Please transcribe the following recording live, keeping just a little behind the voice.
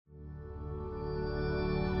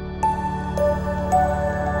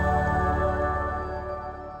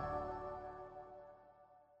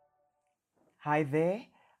Hi there.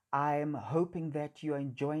 I'm hoping that you're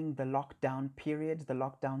enjoying the lockdown period, the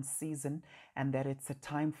lockdown season, and that it's a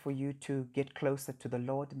time for you to get closer to the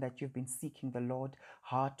Lord and that you've been seeking the Lord,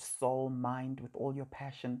 heart, soul, mind, with all your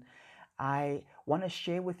passion. I want to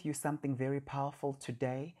share with you something very powerful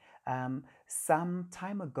today. Some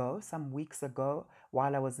time ago, some weeks ago,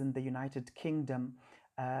 while I was in the United Kingdom,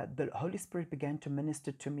 the Holy Spirit began to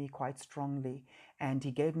minister to me quite strongly, and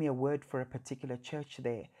He gave me a word for a particular church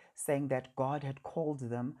there, saying that God had called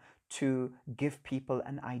them to give people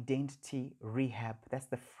an identity rehab. That's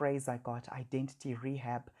the phrase I got, identity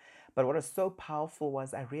rehab. But what was so powerful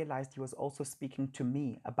was I realized He was also speaking to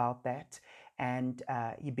me about that. And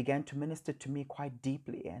He began to minister to me quite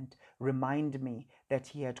deeply and remind me that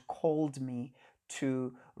He had called me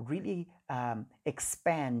to really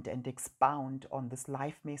expand and expound on this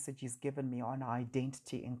life message He's given me on our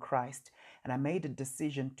identity in Christ. And I made a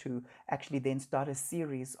decision to actually then start a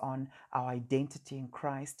series on our identity in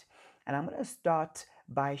Christ. And I'm going to start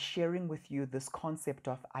by sharing with you this concept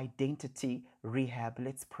of identity rehab.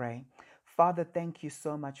 Let's pray. Father, thank you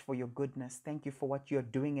so much for your goodness. Thank you for what you're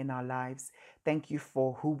doing in our lives. Thank you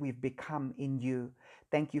for who we've become in you.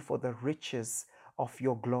 Thank you for the riches of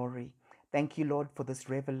your glory. Thank you, Lord, for this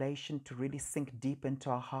revelation to really sink deep into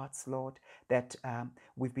our hearts, Lord, that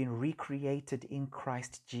we've been recreated in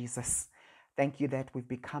Christ Jesus. Thank you that we've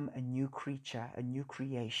become a new creature, a new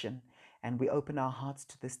creation. And we open our hearts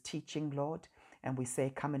to this teaching, Lord, and we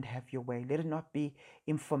say, come and have your way. Let it not be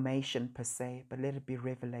information per se, but let it be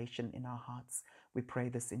revelation in our hearts. We pray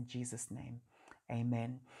this in Jesus' name.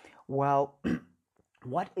 Amen. Well,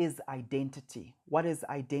 what is identity? What is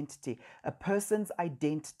identity? A person's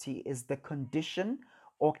identity is the condition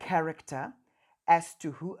or character as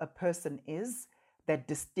to who a person is that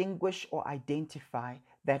distinguish or identify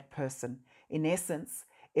that person. In essence,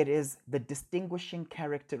 it is the distinguishing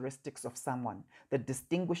characteristics of someone, the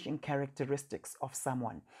distinguishing characteristics of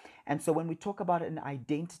someone. And so when we talk about an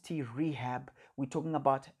identity rehab, we're talking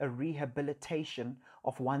about a rehabilitation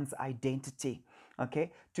of one's identity.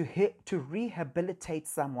 Okay, to rehabilitate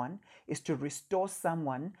someone is to restore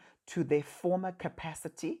someone to their former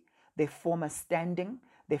capacity, their former standing,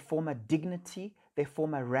 their former dignity, their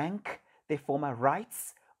former rank, their former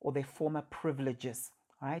rights, or their former privileges.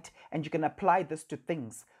 All right, and you can apply this to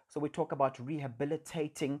things. So we talk about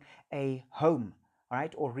rehabilitating a home, all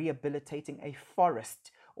right, or rehabilitating a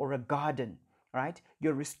forest or a garden. Right?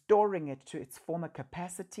 You're restoring it to its former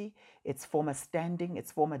capacity, its former standing, its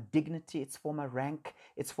former dignity, its former rank,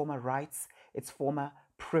 its former rights, its former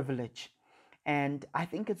privilege. And I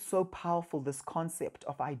think it's so powerful, this concept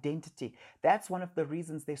of identity. That's one of the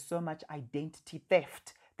reasons there's so much identity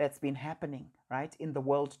theft that's been happening, right, in the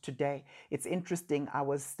world today. It's interesting. I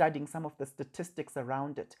was studying some of the statistics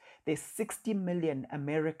around it. There's 60 million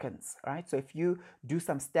Americans, right? So if you do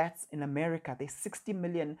some stats in America, there's 60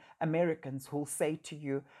 million Americans who'll say to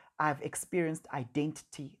you, I've experienced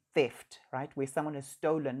identity theft, right? Where someone has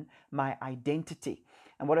stolen my identity.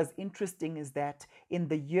 And what is interesting is that in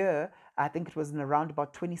the year, I think it was in around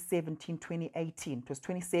about 2017, 2018, it was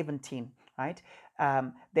 2017, right?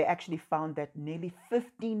 They actually found that nearly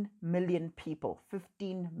 15 million people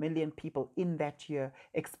in that year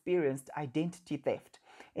experienced identity theft.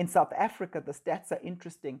 In South Africa, the stats are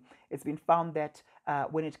interesting. It's been found that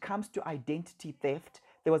when it comes to identity theft,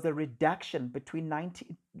 there was a reduction between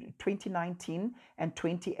 2019 and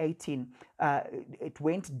 2018. It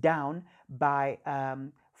went down by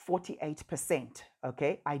 48%,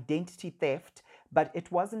 okay, identity theft, but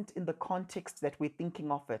it wasn't in the context that we're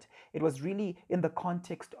thinking of it. It was really in the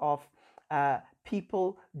context of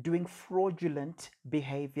people doing fraudulent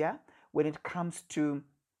behavior when it comes to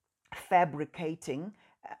fabricating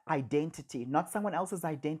identity, not someone else's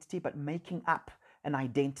identity, but making up an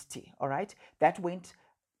identity, all right? That went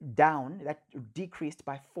down, that decreased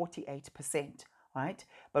by 48%, right?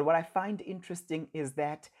 But what I find interesting is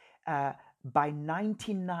that by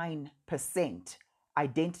 99%,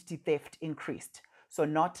 identity theft increased. So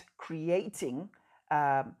not creating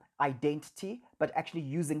identity, but actually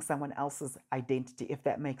using someone else's identity, if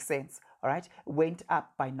that makes sense, all right? Went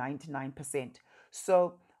up by 99%.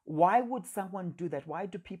 So why would someone do that? Why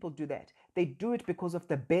do people do that? They do it because of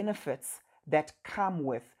the benefits that come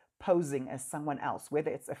with posing as someone else, whether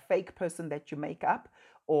it's a fake person that you make up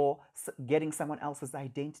or getting someone else's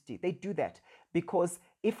identity. They do that because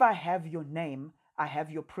if I have your name, I have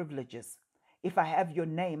your privileges. If I have your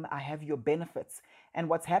name, I have your benefits. And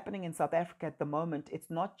what's happening in South Africa at the moment,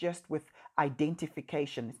 it's not just with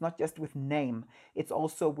identification, it's not just with name, it's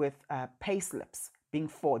also with pay slips being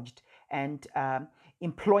forged and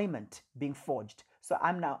employment being forged. So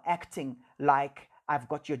I'm now acting like I've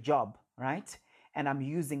got your job, right? And I'm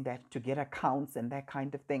using that to get accounts and that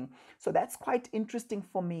kind of thing. So that's quite interesting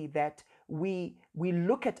for me that we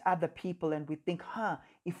look at other people and we think,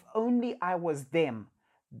 if only I was them,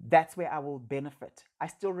 that's where I will benefit. I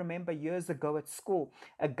still remember years ago at school,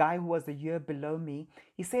 a guy who was a year below me,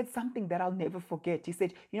 he said something that I'll never forget. He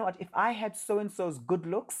said, you know what, if I had so and so's good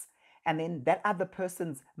looks and then that other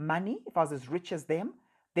person's money, if I was as rich as them,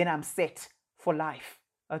 then I'm set for life.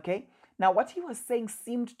 Okay? Now, what he was saying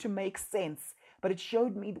seemed to make sense, but it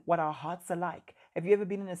showed me what our hearts are like. Have you ever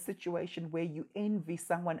been in a situation where you envy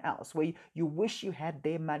someone else, where you wish you had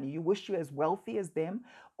their money, you wish you were as wealthy as them,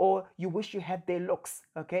 or you wish you had their looks,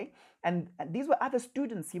 okay? And these were other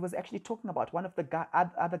students he was actually talking about. One of the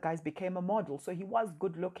other guys became a model, so he was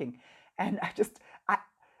good looking. And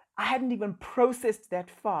I hadn't even processed that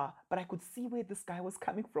far, but I could see where this guy was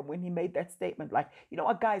coming from when he made that statement. Like, you know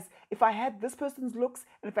what, guys, if I had this person's looks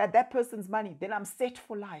and if I had that person's money, then I'm set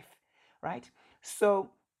for life, right? So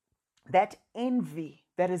that envy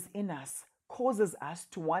that is in us causes us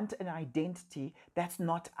to want an identity that's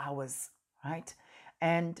not ours, right?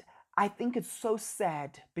 And I think it's so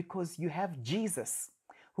sad because you have Jesus,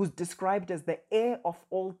 who's described as the heir of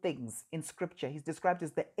all things in scripture. He's described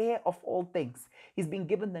as the heir of all things. He's been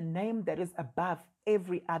given the name that is above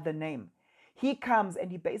every other name. He comes and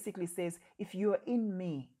he basically says, if you are in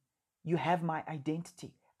me, you have my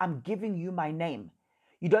identity. I'm giving you my name.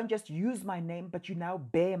 You don't just use my name, but you now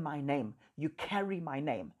bear my name. You carry my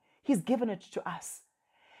name. He's given it to us.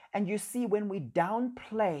 And you see, when we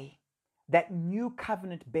downplay that new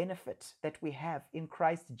covenant benefit that we have in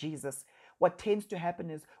Christ Jesus, what tends to happen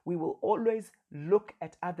is we will always look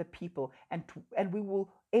at other people and we will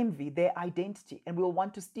envy their identity and we'll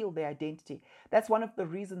want to steal their identity. That's one of the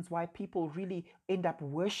reasons why people really end up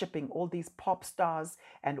worshiping all these pop stars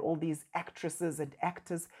and all these actresses and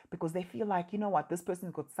actors, because they feel like, you know what, this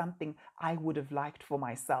person's got something I would have liked for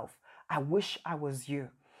myself. I wish I was you.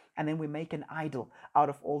 And then we make an idol out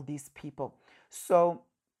of all these people. So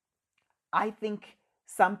I think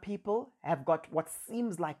some people have got what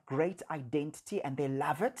seems like great identity and they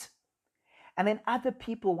love it. And then other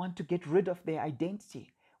people want to get rid of their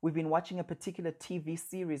identity. We've been watching a particular TV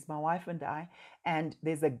series, my wife and I, and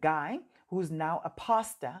there's a guy who's now a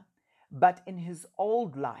pastor, but in his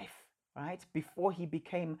old life, right, before he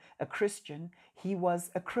became a Christian, he was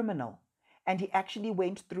a criminal. And he actually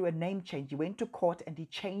went through a name change. He went to court and he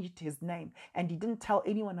changed his name. And he didn't tell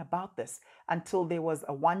anyone about this until there was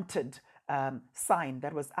a wanted sign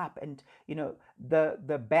that was up. And, you know, the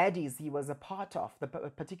baddies he was a part of, the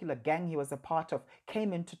particular gang he was a part of,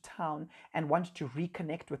 came into town and wanted to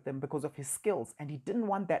reconnect with them because of his skills. And he didn't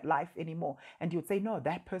want that life anymore. And he would say, no,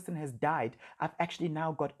 that person has died. I've actually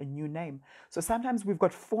now got a new name. So sometimes we've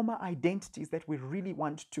got former identities that we really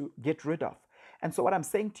want to get rid of. And so what I'm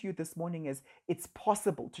saying to you this morning is it's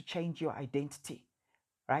possible to change your identity,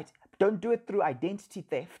 right? Don't do it through identity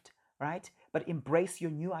theft, right? But embrace your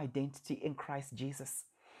new identity in Christ Jesus.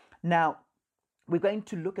 Now, we're going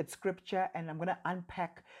to look at scripture and I'm going to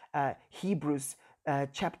unpack Hebrews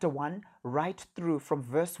chapter 1 right through from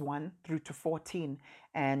verse 1 through to 14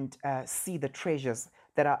 and see the treasures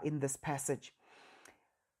that are in this passage.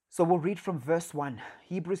 So we'll read from verse 1,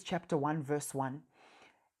 Hebrews chapter 1, verse 1.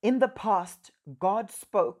 In the past, God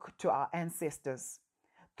spoke to our ancestors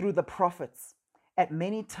through the prophets at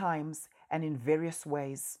many times and in various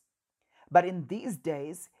ways. But in these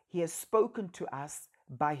days, he has spoken to us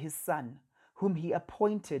by his Son, whom he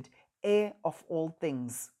appointed heir of all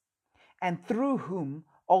things, and through whom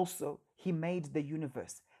also he made the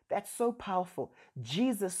universe. That's so powerful.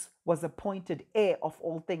 Jesus was appointed heir of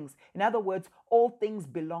all things. In other words, all things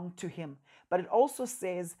belong to him. But it also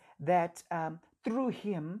says that through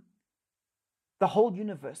him, the whole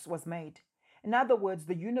universe was made. In other words,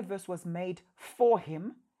 the universe was made for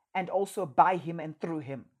him and also by him and through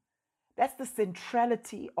him. That's the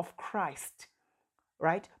centrality of Christ,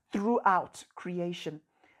 right? Throughout creation.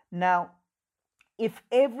 Now, if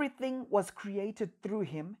everything was created through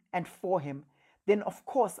him and for him, then of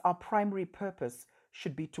course our primary purpose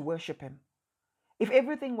should be to worship him. If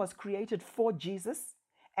everything was created for Jesus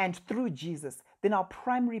and through Jesus, then our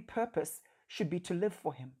primary purpose should be to live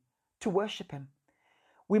for him, to worship him.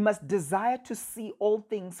 We must desire to see all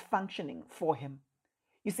things functioning for him.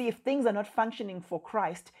 You see, if things are not functioning for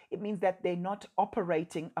Christ, it means that they're not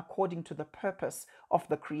operating according to the purpose of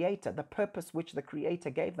the Creator, the purpose which the Creator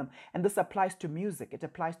gave them. And this applies to music, it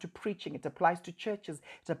applies to preaching, it applies to churches,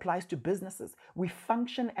 it applies to businesses. We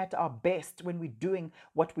function at our best when we're doing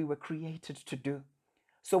what we were created to do.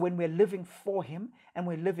 So when we're living for him and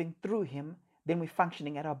we're living through him, then we're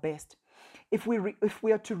functioning at our best. If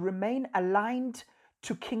we are to remain aligned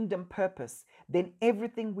to kingdom purpose, then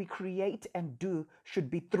everything we create and do should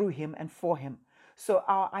be through him and for him. So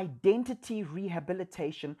our identity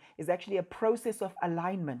rehabilitation is actually a process of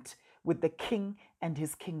alignment with the king and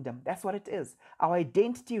his kingdom. That's what it is. Our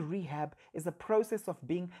identity rehab is a process of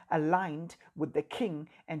being aligned with the king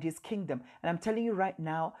and his kingdom. And I'm telling you right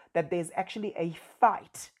now that there's actually a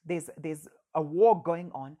fight. There's a war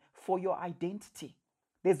going on for your identity.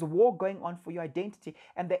 There's a war going on for your identity,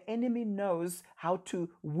 and the enemy knows how to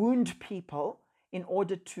wound people in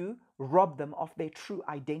order to rob them of their true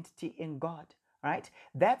identity in God, right?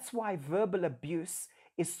 That's why verbal abuse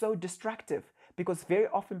is so destructive, because very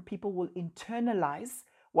often people will internalize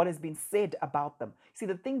what has been said about them. See,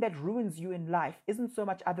 the thing that ruins you in life isn't so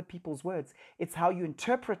much other people's words, it's how you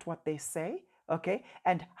interpret what they say, okay,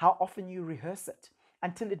 and how often you rehearse it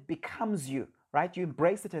until it becomes you, right? You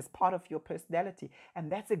embrace it as part of your personality. And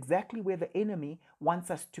that's exactly where the enemy wants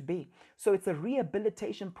us to be. So it's a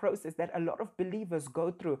rehabilitation process that a lot of believers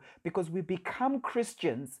go through, because we become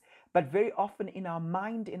Christians, but very often in our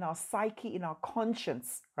mind, in our psyche, in our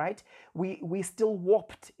conscience, right? We're still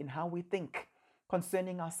warped in how we think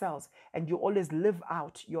concerning ourselves. And you always live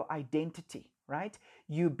out your identity, right?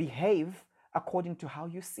 You behave according to how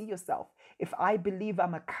you see yourself. If I believe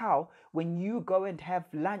I'm a cow, when you go and have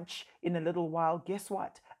lunch in a little while, guess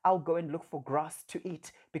what? I'll go and look for grass to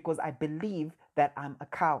eat because I believe that I'm a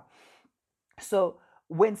cow. So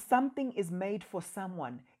when something is made for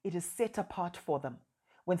someone, it is set apart for them.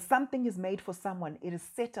 When something is made for someone, it is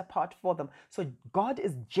set apart for them. So God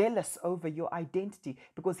is jealous over your identity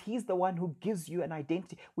because he's the one who gives you an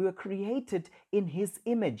identity. We were created in his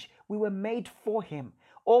image. We were made for him.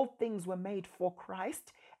 All things were made for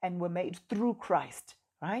Christ and were made through Christ,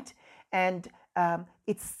 right? And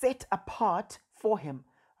it's set apart for him,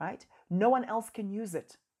 right? No one else can use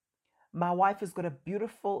it. My wife has got a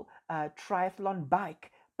beautiful triathlon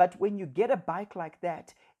bike, but when you get a bike like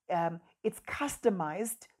that, it's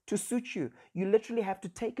customized to suit you. You literally have to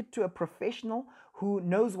take it to a professional who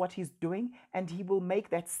knows what he's doing, and he will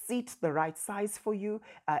make that seat the right size for you.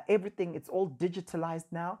 Everything, it's all digitalized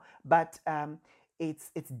now, but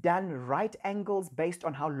it's done right angles based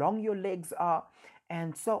on how long your legs are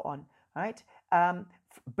and so on, right?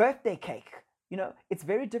 Birthday cake. You know, it's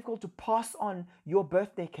very difficult to pass on your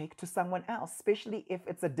birthday cake to someone else, especially if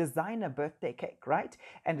it's a designer birthday cake, right?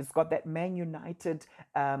 And it's got that Man United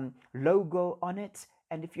logo on it.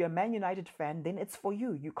 And if you're a Man United fan, then it's for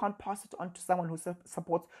you. You can't pass it on to someone who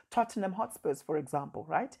supports Tottenham Hotspurs, for example,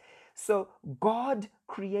 right? So God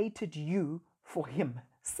created you for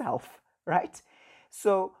himself, right?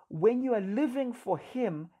 So when you are living for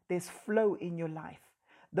him, there's flow in your life.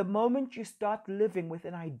 The moment you start living with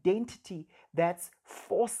an identity that's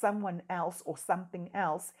for someone else or something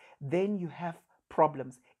else, then you have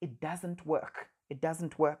problems. It doesn't work. It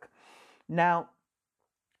doesn't work. Now,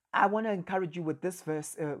 I want to encourage you with this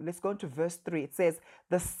verse. Let's go into verse 3. It says,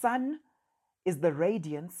 "The sun is the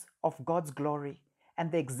radiance of God's glory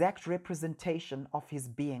and the exact representation of his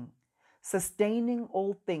being, sustaining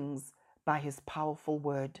all things by his powerful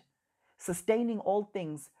word." Sustaining all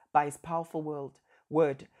things by his powerful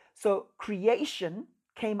word. So creation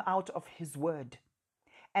came out of his word,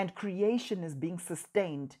 and creation is being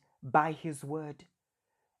sustained by his word.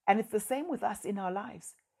 And it's the same with us in our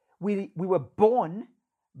lives. We were born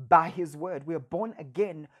by his word. We were born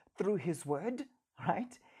again through his word,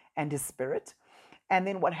 right? And his spirit. And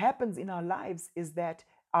then what happens in our lives is that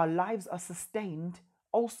our lives are sustained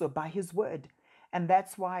also by his word. And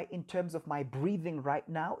that's why, in terms of my breathing right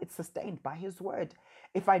now, it's sustained by his word.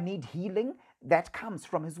 If I need healing, that comes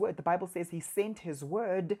from his word. The Bible says he sent his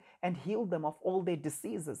word and healed them of all their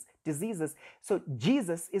diseases. So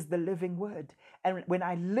Jesus is the living word. And when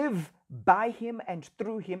I live by him and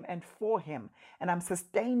through him and for him, and I'm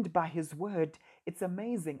sustained by his word, it's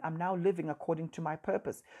amazing. I'm now living according to my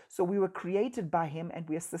purpose. So we were created by him and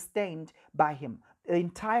we are sustained by him. The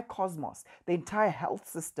entire cosmos, the entire health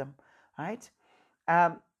system, right?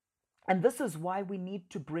 And this is why we need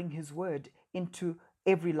to bring his word into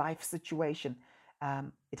every life situation.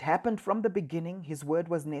 It happened from the beginning. His word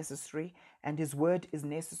was necessary, and his word is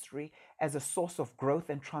necessary as a source of growth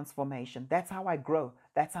and transformation. That's how I grow.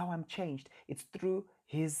 That's how I'm changed. It's through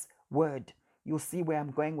his word. You'll see where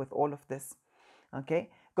I'm going with all of this. Okay?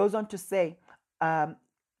 Goes on to say,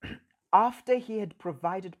 after he had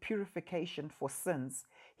provided purification for sins,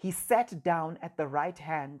 he sat down at the right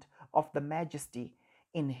hand of the majesty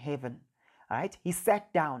in heaven. All right? He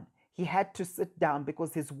sat down. He had to sit down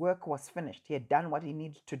because his work was finished. He had done what he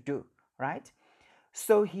needed to do, right?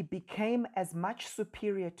 So he became as much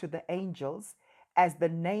superior to the angels as the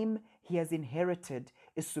name he has inherited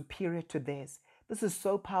is superior to theirs. This is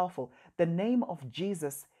so powerful. The name of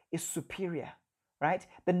Jesus is superior, right?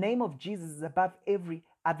 The name of Jesus is above every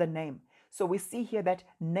other name. So we see here that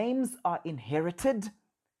names are inherited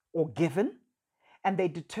or given, and they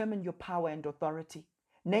determine your power and authority.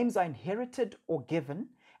 Names are inherited or given,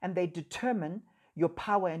 and they determine your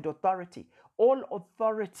power and authority. All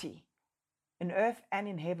authority in earth and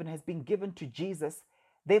in heaven has been given to Jesus.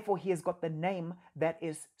 Therefore, he has got the name that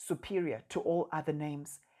is superior to all other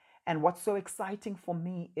names. And what's so exciting for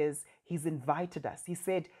me is he's invited us. He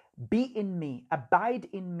said, be in me, abide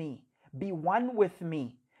in me, be one with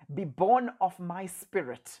me, be born of my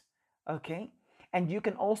spirit. Okay? And you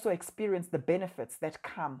can also experience the benefits that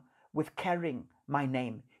come with carrying my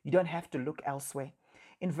name. You don't have to look elsewhere.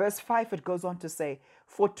 In verse 5, it goes on to say,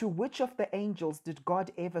 for to which of the angels did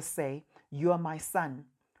God ever say, you are my son?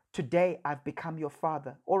 Today I've become your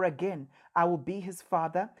father. Or again, I will be his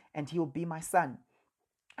father and he will be my son.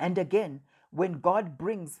 And again, when God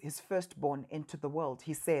brings his firstborn into the world,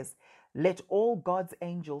 he says, let all God's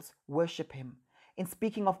angels worship him. In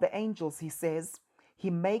speaking of the angels, he says, he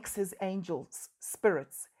makes his angels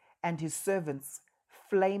spirits and his servants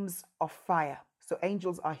flames of fire. So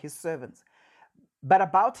angels are his servants. But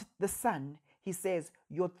about the Son, he says,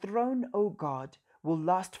 your throne, O God, will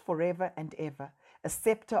last forever and ever. A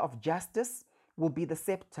scepter of justice will be the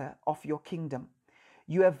scepter of your kingdom.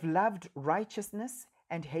 You have loved righteousness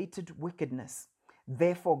and hated wickedness.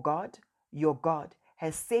 Therefore, God, your God,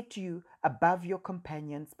 has set you above your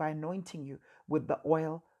companions by anointing you with the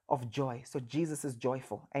oil of joy. So Jesus is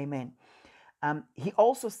joyful. Amen. He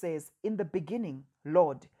also says, in the beginning,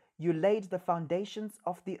 Lord, you laid the foundations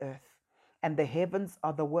of the earth, and the heavens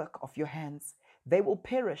are the work of your hands. They will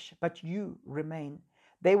perish, but you remain.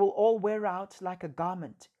 They will all wear out like a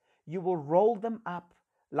garment. You will roll them up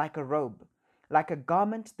like a robe. Like a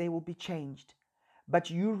garment, they will be changed. But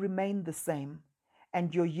you remain the same,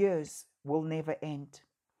 and your years will never end.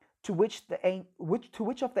 To which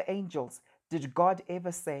of the angels did God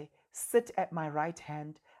ever say, sit at my right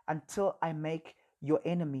hand until I make your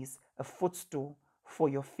enemies a footstool for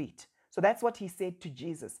your feet? So that's what he said to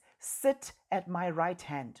Jesus. Sit at my right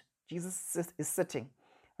hand. Jesus is sitting,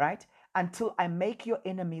 right? Until I make your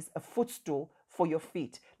enemies a footstool for your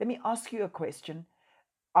feet. Let me ask you a question.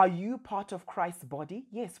 Are you part of Christ's body?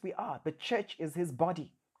 Yes, we are. The church is his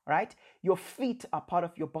body, right? Your feet are part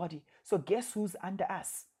of your body. So guess who's under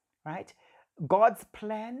us, right? God's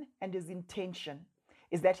plan and his intention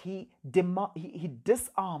is that he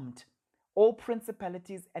disarmed all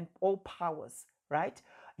principalities and all powers, right?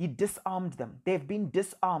 He disarmed them. They've been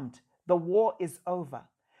disarmed. The war is over.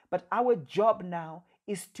 But our job now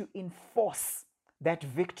is to enforce that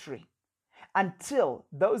victory until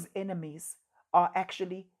those enemies are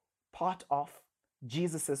actually part of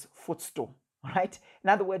Jesus's footstool, right? In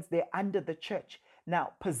other words, they're under the church.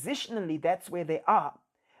 Now, positionally, that's where they are.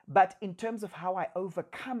 But in terms of how I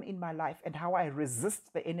overcome in my life and how I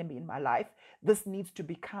resist the enemy in my life, this needs to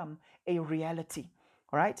become a reality,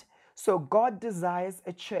 right? So God desires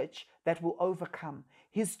a church that will overcome.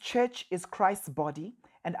 His church is Christ's body,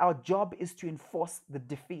 and our job is to enforce the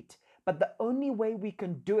defeat. But the only way we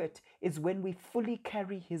can do it is when we fully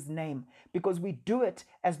carry his name, because we do it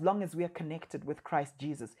as long as we are connected with Christ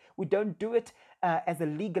Jesus. We don't do it as a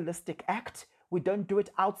legalistic act. We don't do it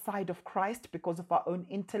outside of Christ because of our own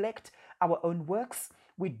intellect, our own works.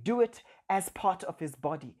 We do it as part of his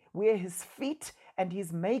body. We're his feet, and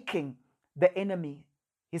he's making the enemy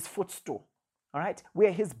his footstool. All right?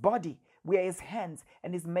 We're his body. We're his hands,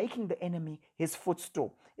 and he's making the enemy his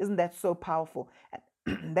footstool. Isn't that so powerful?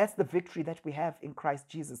 And that's the victory that we have in Christ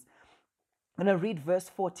Jesus. I'm going to read verse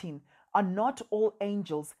 14. Are not all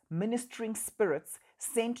angels ministering spirits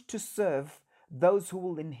sent to serve those who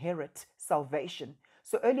will inherit salvation?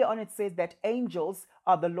 So earlier on it says that angels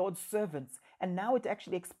are the Lord's servants. And now it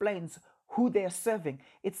actually explains who they are serving.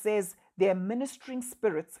 It says they are ministering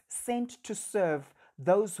spirits sent to serve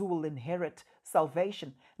those who will inherit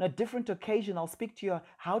salvation. On a different occasion, I'll speak to you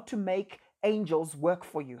how to make angels work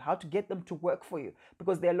for you, how to get them to work for you,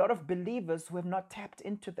 because there are a lot of believers who have not tapped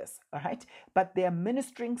into this, all right? But they are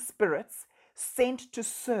ministering spirits sent to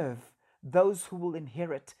serve those who will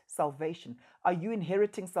inherit salvation. Are you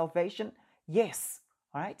inheriting salvation? Yes.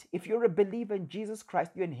 All right. If you're a believer in Jesus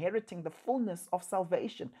Christ, you're inheriting the fullness of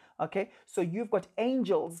salvation. Okay. So you've got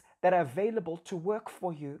angels that are available to work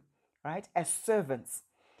for you, right, as servants.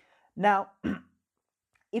 Now,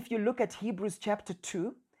 if you look at Hebrews chapter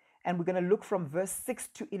 2, and we're going to look from verse 6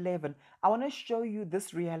 to 11, I want to show you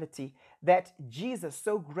this reality that Jesus,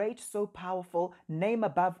 so great, so powerful, name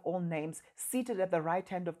above all names, seated at the right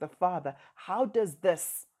hand of the Father, how does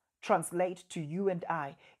this translate to you and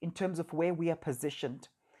I in terms of where we are positioned.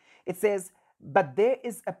 It says, but there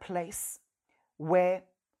is a place where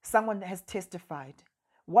someone has testified.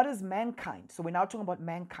 What is mankind? So we're now talking about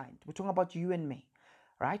mankind. We're talking about you and me,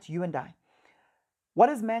 right? You and I. What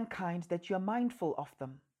is mankind that you are mindful of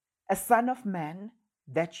them? A son of man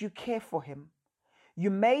that you care for him. You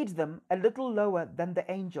made them a little lower than the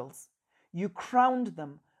angels. You crowned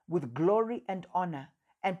them with glory and honor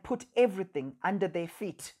and put everything under their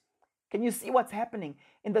feet. Can you see what's happening?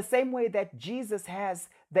 In the same way that Jesus has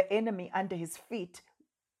the enemy under his feet,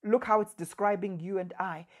 look how it's describing you and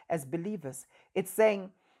I as believers. It's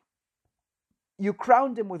saying, you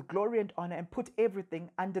crowned him with glory and honor and put everything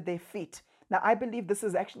under their feet. Now, I believe this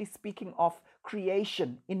is actually speaking of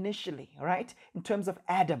creation initially, right? In terms of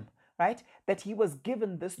Adam, right? That he was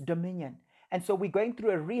given this dominion. And so we're going through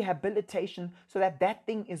a rehabilitation so that that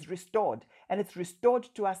thing is restored. And it's restored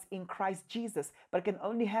to us in Christ Jesus. But it can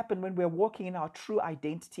only happen when we're walking in our true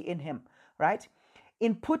identity in him, right?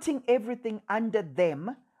 In putting everything under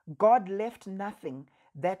them, God left nothing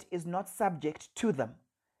that is not subject to them.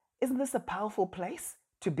 Isn't this a powerful place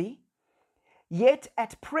to be? Yet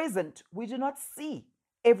at present, we do not see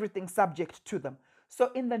everything subject to them.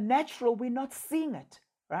 So in the natural, we're not seeing it,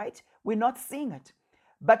 right? We're not seeing it.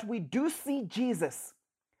 But we do see Jesus,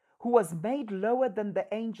 who was made lower than the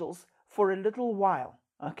angels for a little while,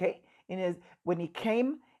 okay? When he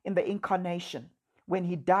came in the incarnation, when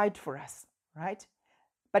he died for us, right?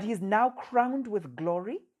 But he's now crowned with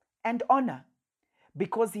glory and honor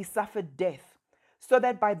because he suffered death, so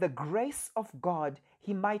that by the grace of God,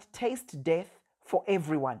 he might taste death for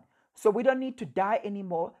everyone. So we don't need to die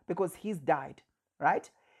anymore because he's died, right?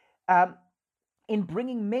 In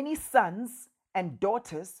bringing many sons and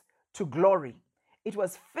daughters to glory, it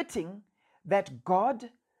was fitting that God,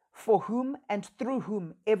 for whom and through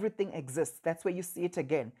whom everything exists, that's where you see it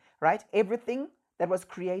again, right? Everything that was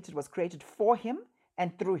created for him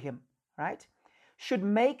and through him, right? Should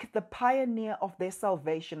make the pioneer of their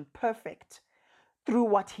salvation perfect through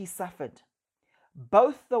what he suffered,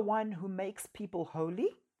 both the one who makes people holy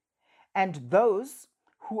and those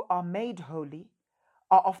who are made holy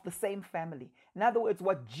are of the same family. In other words,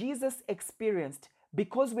 what Jesus experienced,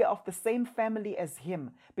 because we are of the same family as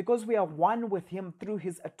him, because we are one with him through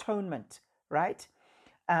his atonement, right?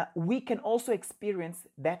 We can also experience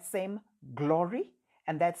that same glory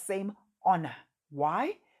and that same honor.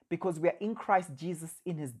 Why? Because we are in Christ Jesus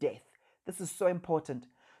in his death. This is so important.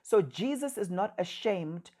 So Jesus is not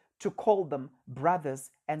ashamed to call them brothers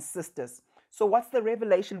and sisters. So what's the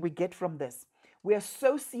revelation we get from this? We're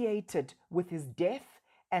associated with his death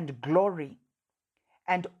and glory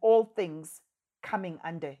and all things coming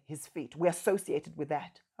under his feet. We're associated with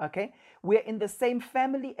that, okay? We're in the same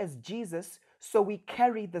family as Jesus, so we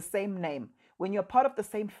carry the same name. When you're part of the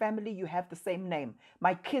same family, you have the same name.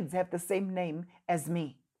 My kids have the same name as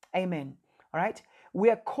me. Amen. All right? We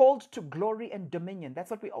are called to glory and dominion.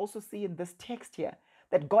 That's what we also see in this text here,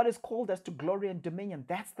 that God has called us to glory and dominion.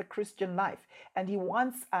 That's the Christian life. And he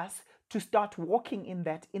wants us to start walking in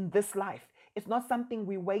that in this life. It's not something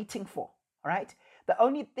we're waiting for, all right? The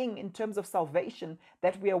only thing in terms of salvation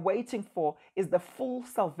that we are waiting for is the full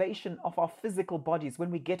salvation of our physical bodies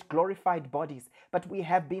when we get glorified bodies. But we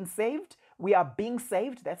have been saved. We are being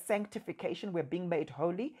saved. That's sanctification. We're being made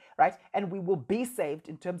holy, right? And we will be saved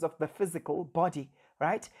in terms of the physical body,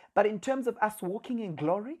 right? But in terms of us walking in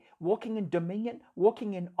glory, walking in dominion,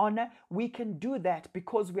 walking in honor, we can do that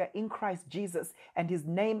because we are in Christ Jesus and his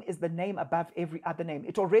name is the name above every other name.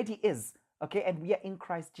 It already is. Okay, and we are in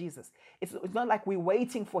Christ Jesus. It's not like we're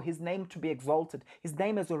waiting for his name to be exalted. His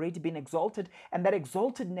name has already been exalted, and that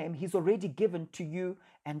exalted name he's already given to you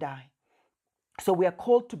and I. So we are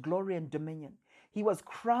called to glory and dominion. He was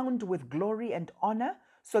crowned with glory and honor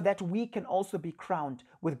so that we can also be crowned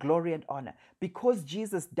with glory and honor. Because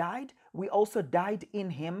Jesus died, we also died in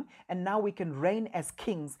him, and now we can reign as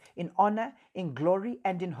kings in honor, in glory,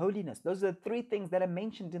 and in holiness. Those are the three things that are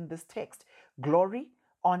mentioned in this text: glory,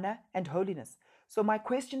 honor, and holiness. So my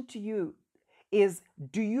question to you is,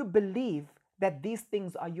 do you believe that these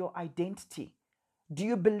things are your identity? Do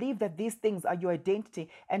you believe that these things are your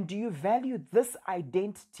identity? And do you value this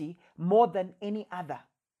identity more than any other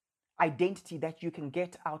identity that you can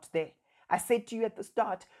get out there? I said to you at the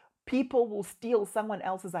start, people will steal someone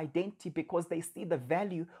else's identity because they see the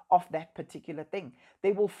value of that particular thing.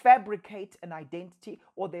 They will fabricate an identity,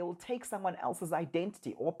 or they will take someone else's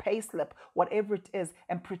identity or payslip, whatever it is,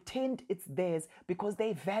 and pretend it's theirs because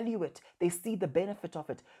they value it. They see the benefit of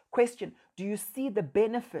it. Question: do you see the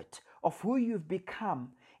benefit of who you've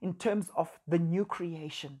become in terms of the new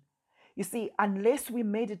creation? You see, unless we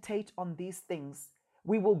meditate on these things,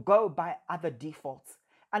 we will go by other defaults.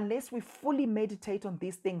 Unless we fully meditate on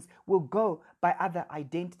these things, we'll go by other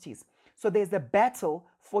identities. So there's a battle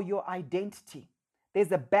for your identity.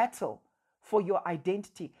 There's a battle for your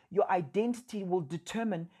identity. Your identity will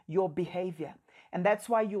determine your behavior. And that's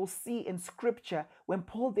why you'll see in scripture when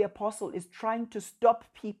Paul the apostle is trying to stop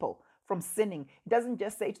people from sinning, he doesn't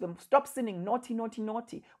just say to them, stop sinning, naughty, naughty,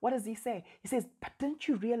 naughty. What does he say? He says, but don't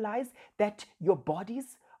you realize that your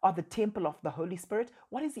bodies are the temple of the Holy Spirit?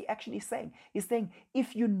 What is he actually saying? He's saying,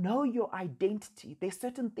 if you know your identity, there's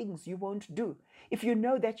certain things you won't do. If you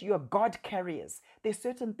know that you're God carriers, there's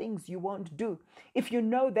certain things you won't do. If you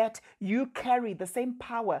know that you carry the same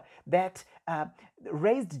power that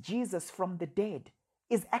raised Jesus from the dead,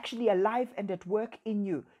 is actually alive and at work in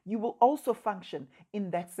you, you will also function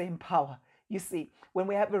in that same power. You see, when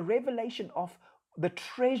we have a revelation of the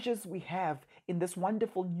treasures we have in this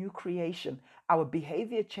wonderful new creation, our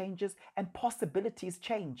behavior changes and possibilities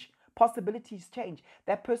change. Possibilities change.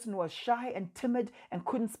 That person who was shy and timid and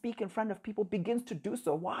couldn't speak in front of people begins to do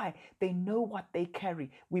so. Why? They know what they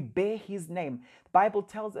carry. We bear his name. The Bible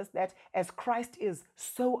tells us that as Christ is,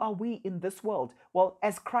 so are we in this world. Well,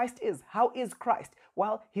 as Christ is, how is Christ?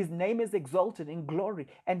 Well, his name is exalted in glory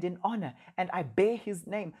and in honor, and I bear his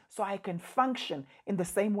name so I can function in the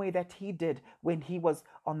same way that he did when he was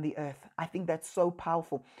on the earth. I think that's so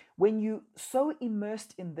powerful. When you so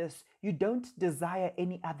immersed in this, you don't desire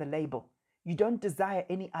any other label. You don't desire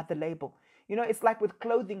any other label. You know, it's like with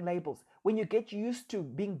clothing labels. When you get used to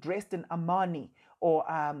being dressed in Armani or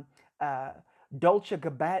Dolce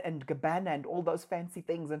and Gabbana and all those fancy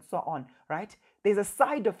things and so on, right? There's a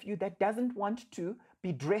side of you that doesn't want to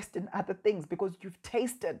be dressed in other things because you've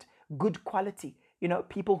tasted good quality. You know,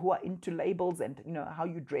 people who are into labels and, you know, how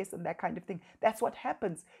you dress and that kind of thing. That's what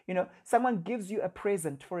happens. You know, someone gives you a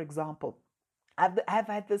present, for example. I've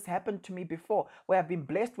had this happen to me before where I've been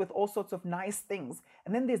blessed with all sorts of nice things.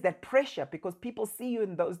 And then there's that pressure because people see you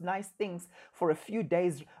in those nice things for a few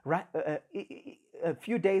days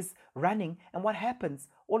running. And what happens?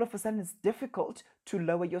 All of a sudden, it's difficult to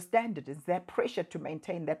lower your standard. It's that pressure to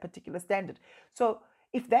maintain that particular standard. So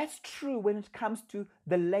if that's true when it comes to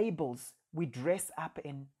the labels we dress up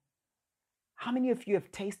in, how many of you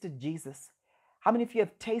have tasted Jesus? How many of you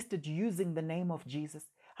have tasted using the name of Jesus?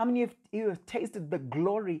 How many of you have tasted the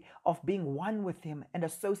glory of being one with him and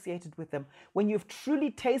associated with him? When you've truly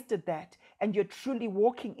tasted that and you're truly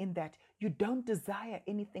walking in that, you don't desire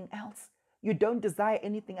anything else. You don't desire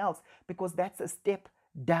anything else because that's a step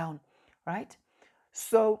down, right?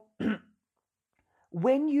 So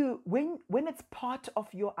when it's part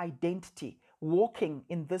of your identity, walking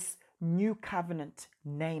in this new covenant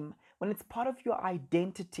name, when it's part of your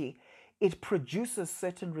identity, it produces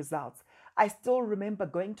certain results. I still remember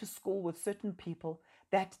going to school with certain people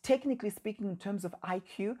that, technically speaking, in terms of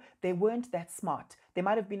IQ, they weren't that smart. They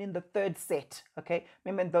might have been in the third set, okay?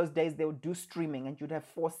 Remember in those days, they would do streaming and you'd have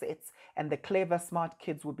 4 sets, and the clever, smart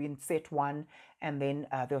kids would be in set 1, and then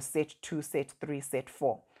there was set 2, set 3, set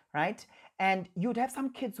 4, right? And you'd have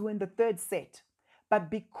some kids who were in the third set, but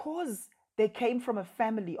because they came from a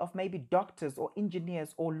family of maybe doctors or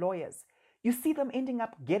engineers or lawyers, you see them ending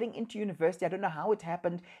up getting into university. I don't know how it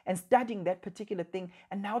happened, and studying that particular thing.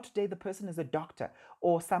 And now today the person is a doctor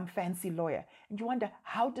or some fancy lawyer. And you wonder,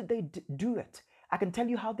 how did they do it? I can tell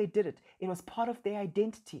you how they did it. It was part of their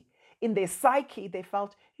identity. In their psyche, they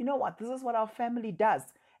felt, you know what, this is what our family does.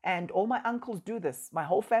 And all my uncles do this. My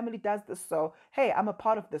whole family does this. So, hey, I'm a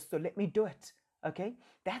part of this. So let me do it. Okay?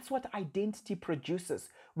 That's what identity produces.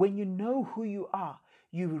 When you know who you are,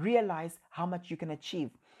 you realize how much you can achieve.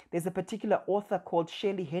 There's a particular author called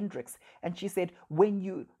Shirley Hendricks, and she said, when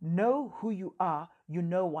you know who you are, you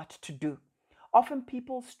know what to do. Often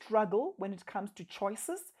people struggle when it comes to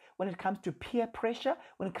choices, when it comes to peer pressure,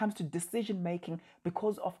 when it comes to decision making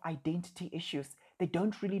because of identity issues. They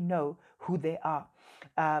don't really know who they are.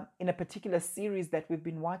 In a particular series that we've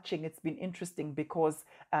been watching, it's been interesting because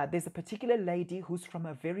there's a particular lady who's from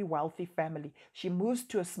a very wealthy family. She moves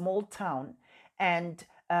to a small town, and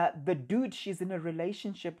the dude she's in a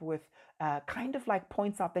relationship with kind of like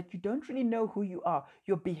points out that you don't really know who you are.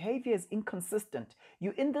 Your behavior is inconsistent.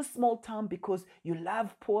 You're in this small town because you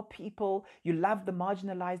love poor people, you love the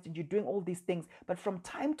marginalized, and you're doing all these things. But from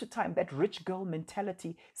time to time, that rich girl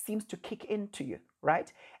mentality seems to kick into you,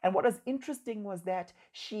 right? And what was interesting was that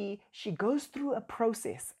she goes through a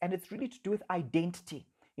process, and it's really to do with identity.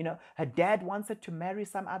 You know, her dad wants her to marry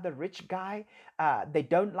some other rich guy. They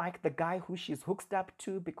don't like the guy who she's hooked up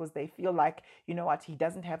to because they feel like, you know what, he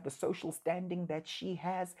doesn't have the social standing that she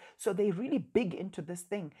has. So they really big into this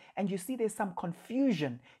thing. And you see there's some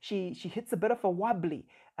confusion. She hits a bit of a wobbly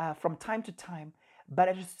from time to time. But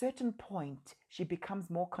at a certain point, she becomes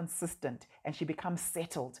more consistent and she becomes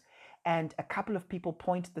settled. And a couple of people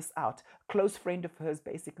point this out. A close friend of hers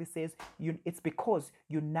basically says, it's because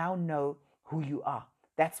you now know who you are.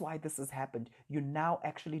 That's why this has happened. You now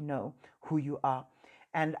actually know who you are.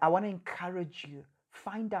 And I want to encourage you,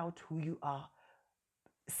 find out who you are,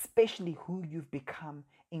 especially who you've become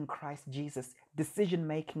in Christ Jesus. Decision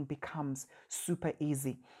making becomes super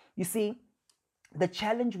easy. You see, the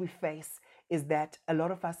challenge we face is that a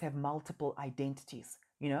lot of us have multiple identities.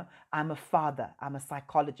 You know, I'm a father, I'm a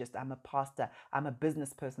psychologist, I'm a pastor, I'm a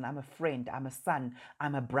business person, I'm a friend, I'm a son,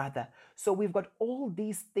 I'm a brother. So we've got all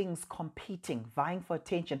these things competing, vying for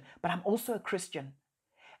attention, but I'm also a Christian.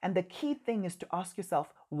 And the key thing is to ask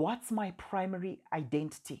yourself, what's my primary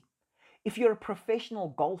identity? If you're a professional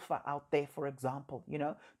golfer out there, for example,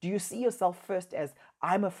 do you see yourself first as,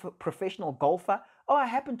 I'm a professional golfer? Oh, I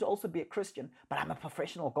happen to also be a Christian, but I'm a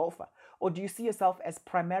professional golfer. Or do you see yourself as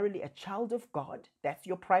primarily a child of God? That's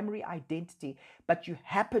your primary identity, but you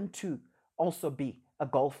happen to also be a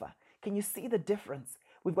golfer. Can you see the difference?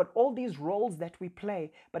 We've got all these roles that we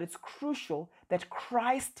play, but it's crucial that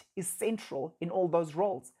Christ is central in all those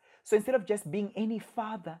roles. So instead of just being any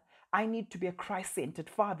father, I need to be a Christ-centered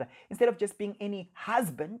father. Instead of just being any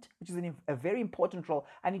husband, which is a very important role,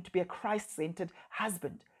 I need to be a Christ-centered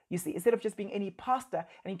husband. You see, instead of just being any pastor,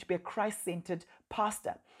 I need to be a Christ-centered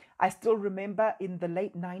pastor. I still remember in the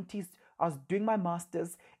late 90s, I was doing my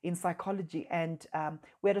master's in psychology, and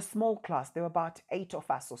we had a small class. There were about 8 of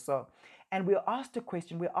us or so. And we were asked a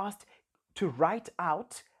question. We were asked to write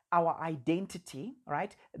out our identity,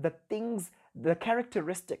 right? The things, the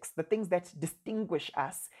characteristics, the things that distinguish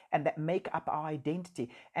us and that make up our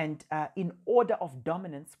identity. And in order of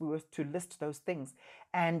dominance, we were to list those things.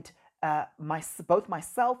 And both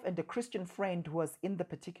myself and a Christian friend who was in the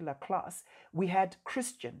particular class, we had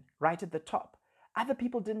Christian right at the top. Other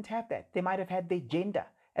people didn't have that. They might have had their gender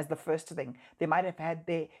as the first thing. They might have had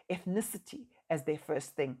their ethnicity as their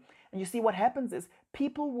first thing. And you see, what happens is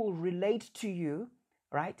people will relate to you,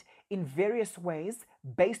 right, in various ways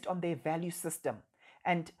based on their value system.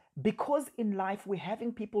 And because in life we're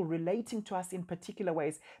having people relating to us in particular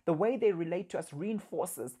ways, the way they relate to us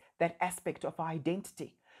reinforces that aspect of our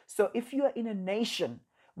identity. So if you are in a nation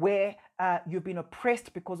where you've been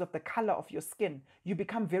oppressed because of the color of your skin, you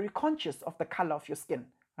become very conscious of the color of your skin,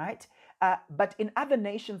 right? But in other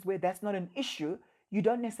nations where that's not an issue, you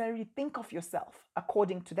don't necessarily think of yourself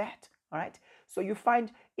according to that, all right? So you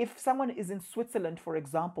find if someone is in Switzerland, for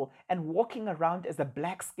example, and walking around as a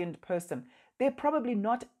black-skinned person, they're probably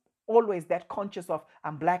not always that conscious of,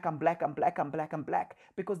 I'm black, I'm black, I'm black, I'm black, I'm black,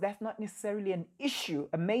 because that's not necessarily an issue,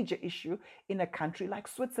 a major issue in a country like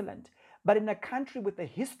Switzerland. But in a country with a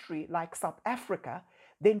history like South Africa,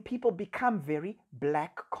 then people become very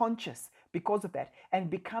black conscious because of that, and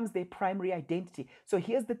becomes their primary identity. So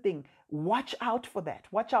here's the thing, watch out for that.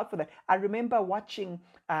 Watch out for that. I remember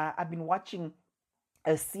I've been watching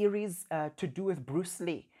a series to do with Bruce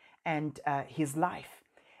Lee and his life.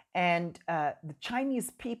 And the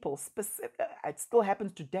Chinese people, it still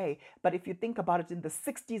happens today, but if you think about it, in the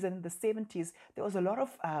 60s and in the 70s, there was a lot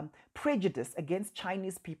of prejudice against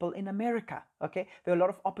Chinese people in America, okay? There were a lot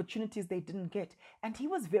of opportunities they didn't get. And he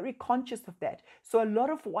was very conscious of that. So a lot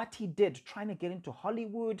of what he did, trying to get into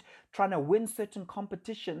Hollywood, trying to win certain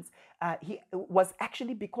competitions, he was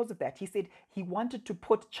actually because of that. He said he wanted to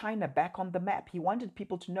put China back on the map. He wanted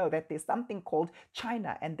people to know that there's something called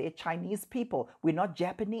China and they're Chinese people. We're not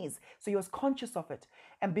Japanese. So he was conscious of it.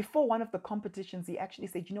 And before one of the competitions, he actually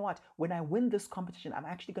said, you know what, when I win this competition, I'm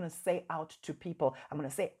actually going to say out to people, I'm going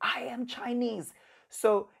to say, I am Chinese.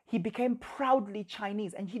 So he became proudly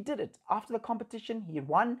Chinese, and he did it. After the competition, he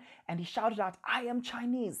won and he shouted out, I am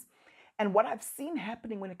Chinese. And what I've seen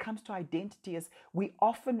happening when it comes to identity is we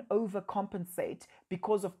often overcompensate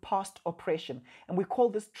because of past oppression. And we call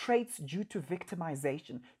this traits due to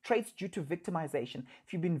victimization. Traits due to victimization.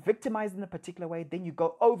 If you've been victimized in a particular way, then you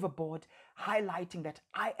go overboard, highlighting that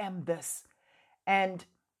I am this. And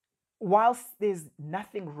whilst there's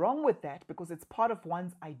nothing wrong with that, because it's part of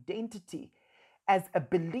one's identity, as a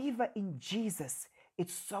believer in Jesus,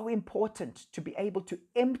 it's so important to be able to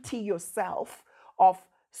empty yourself of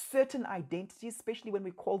certain identities, especially when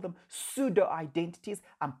we call them pseudo identities.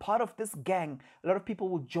 I'm part of this gang. A lot of people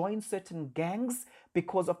will join certain gangs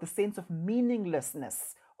because of the sense of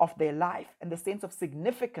meaninglessness of their life and the sense of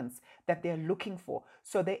significance that they're looking for.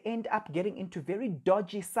 So they end up getting into very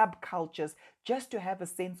dodgy subcultures just to have a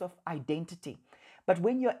sense of identity. But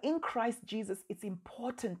when you're in Christ Jesus, it's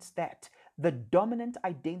important that the dominant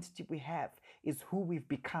identity we have is who we've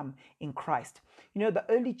become in Christ. You know, the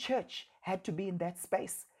early church had to be in that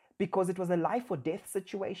space because it was a life or death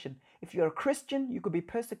situation. If you're a Christian, you could be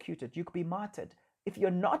persecuted, you could be martyred. If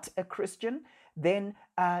you're not a Christian, then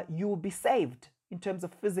you will be saved in terms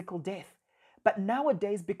of physical death. But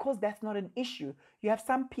nowadays, because that's not an issue, you have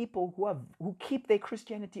some people who keep their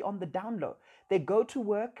Christianity on the down low. They go to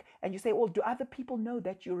work and you say, well, do other people know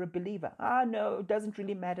that you're a believer? No, it doesn't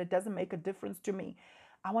really matter. It doesn't make a difference to me.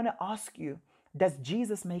 I want to ask you, does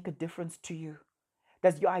Jesus make a difference to you?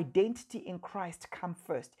 Does your identity in Christ come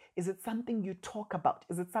first? Is it something you talk about?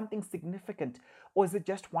 Is it something significant? Or is it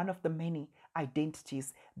just one of the many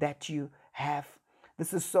identities that you have?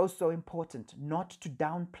 This is so, so important, not to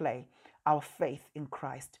downplay our faith in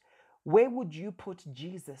Christ. Where would you put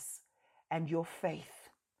Jesus and your faith,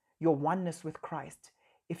 your oneness with Christ,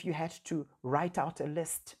 if you had to write out a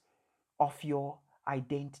list of your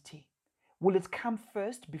identity? Will it come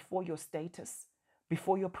first before your status,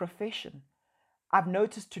 before your profession? I've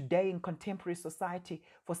noticed today in contemporary society,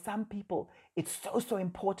 for some people, it's so, so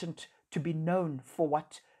important to be known for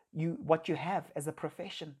what you have as a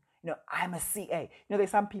profession. I'm a CA. There's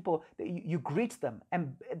some people that you greet them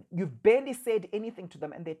and you've barely said anything to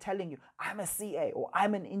them and they're telling you, I'm a CA or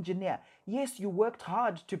I'm an engineer. Yes, you worked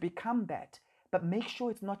hard to become that, but make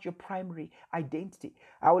sure it's not your primary identity.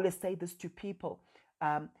 I always say this to people.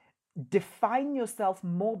 Define yourself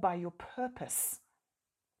more by your purpose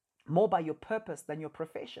than your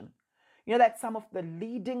profession. You know that some of the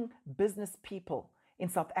leading business people in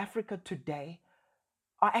South Africa today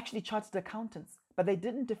are actually chartered accountants, but they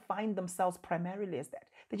didn't define themselves primarily as that.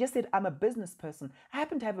 They just said, I'm a business person. I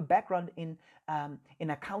happen to have a background in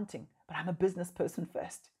accounting, but I'm a business person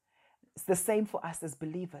first. It's the same for us as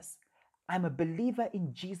believers. I'm a believer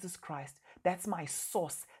in Jesus Christ. That's my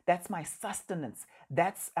source. That's my sustenance.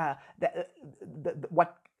 That's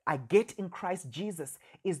what I get in Christ Jesus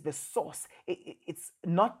is the source. It's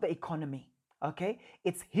not the economy, okay?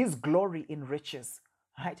 It's His glory in riches,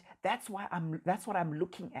 right? That's what I'm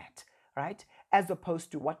looking at, right? As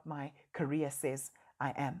opposed to what my career says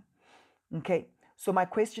I am, okay? So my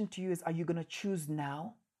question to you is, are you going to choose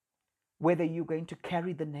now whether you're going to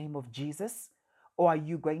carry the name of Jesus or are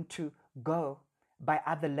you going to go by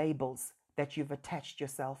other labels that you've attached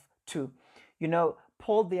yourself to?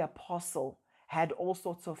 Paul the Apostle had all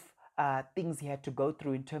sorts of things he had to go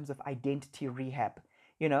through in terms of identity rehab.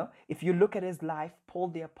 If you look at his life, Paul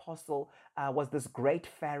the Apostle was this great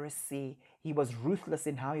Pharisee. He was ruthless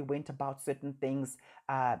in how he went about certain things.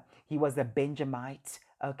 He was a Benjamite,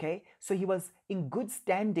 okay? So he was in good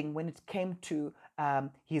standing when it came to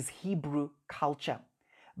his Hebrew culture.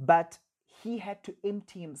 But he had to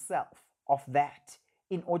empty himself of that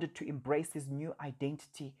in order to embrace his new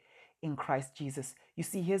identity in Christ Jesus. You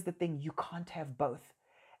see, here's the thing, you can't have both.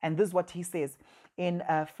 And this is what he says in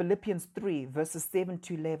Philippians 3, verses 7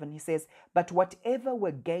 to 11. He says, but whatever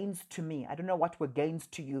were gains to me, I don't know what were gains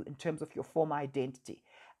to you in terms of your former identity,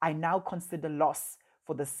 I now consider loss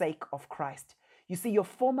for the sake of Christ. You see, your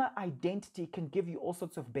former identity can give you all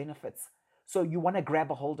sorts of benefits. So you want to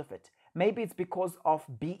grab a hold of it. Maybe it's because of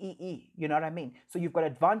BEE, you know what I mean? So you've got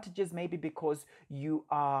advantages maybe because you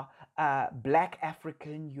are Black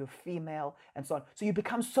African, you're female, and so on. So you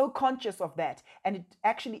become so conscious of that, and it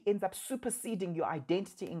actually ends up superseding your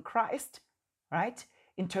identity in Christ, right?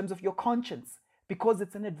 In terms of your conscience, because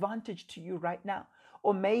it's an advantage to you right now.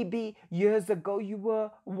 Or maybe years ago you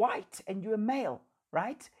were white and you were male,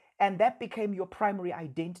 right? And that became your primary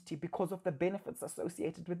identity because of the benefits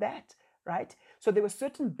associated with that. Right? So there were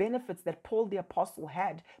certain benefits that Paul the Apostle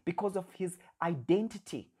had because of his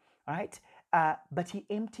identity, right? But he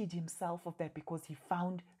emptied himself of that because he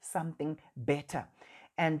found something better.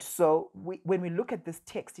 And so when we look at this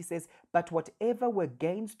text, he says, but whatever were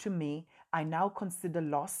gains to me, I now consider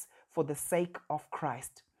loss for the sake of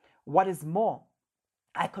Christ. What is more,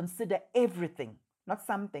 I consider everything, not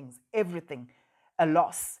some things, everything, a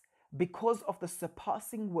loss because of the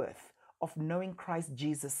surpassing worth of knowing Christ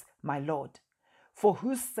Jesus, my Lord, for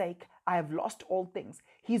whose sake I have lost all things.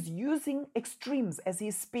 He's using extremes as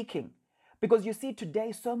he's speaking. Because you see,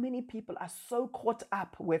 today, so many people are so caught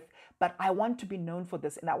up with, but I want to be known for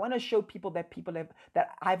this. And I want to show people that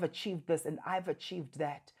I've achieved this and I've achieved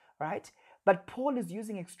that, right? But Paul is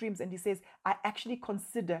using extremes and he says, I actually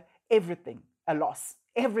consider everything a loss.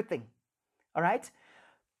 Everything, all right?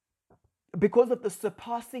 Because of the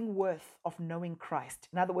surpassing worth of knowing Christ.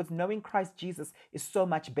 In other words, knowing Christ Jesus is so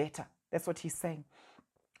much better. That's what he's saying.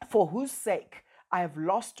 For whose sake I have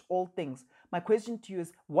lost all things. My question to you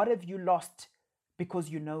is, what have you lost because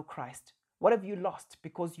you know Christ? What have you lost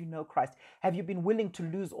because you know Christ? Have you been willing to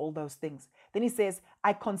lose all those things? Then he says,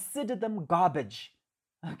 I consider them garbage.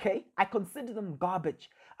 Okay, I consider them garbage.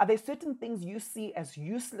 Are there certain things you see as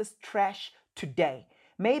useless trash today?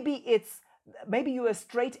 Maybe you're a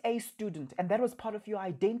straight A student and that was part of your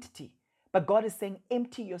identity. But God is saying,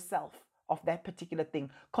 empty yourself of that particular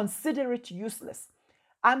thing. Consider it useless.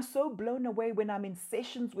 I'm so blown away when I'm in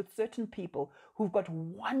sessions with certain people who've got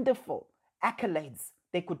wonderful accolades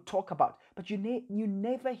they could talk about, but you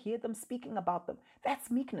never hear them speaking about them.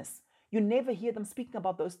 That's meekness. You never hear them speaking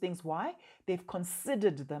about those things. Why? They've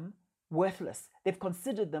considered them worthless. They've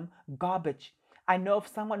considered them garbage. I know of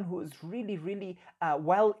someone who is really, really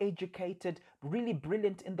well educated, really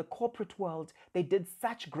brilliant in the corporate world. They did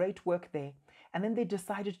such great work there. And then they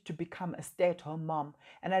decided to become a stay at home mom.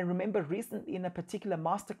 And I remember recently in a particular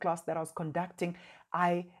masterclass that I was conducting,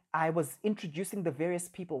 I was introducing the various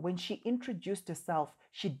people. When she introduced herself,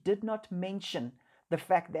 she did not mention the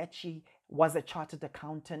fact that she was a chartered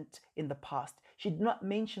accountant in the past. She did not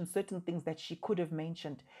mention certain things that she could have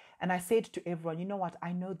mentioned. And I said to everyone, you know what?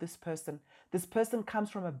 I know this person. This person comes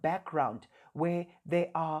from a background where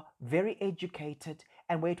they are very educated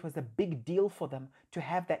and where it was a big deal for them to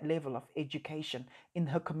have that level of education in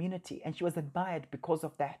her community. And she was admired because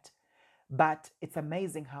of that. But it's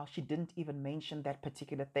amazing how she didn't even mention that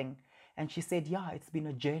particular thing. And she said, yeah, it's been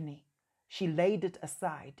a journey. She laid it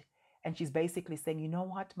aside. And she's basically saying, you know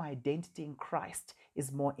what? My identity in Christ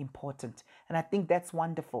is more important. And I think that's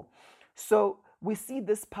wonderful. So we see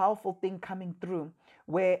this powerful thing coming through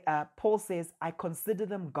where Paul says, I consider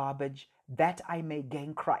them garbage that I may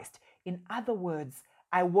gain Christ. In other words,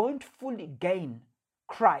 I won't fully gain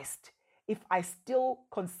Christ if I still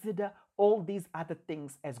consider all these other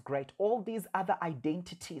things as great, all these other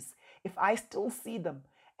identities, if I still see them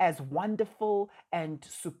as wonderful and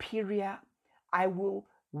superior, I will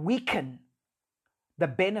weaken the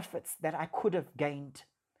benefits that I could have gained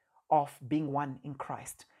of being one in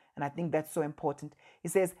Christ. And I think that's so important. He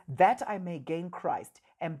says, that I may gain Christ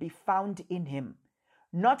and be found in him,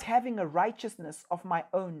 not having a righteousness of my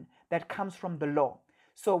own that comes from the law.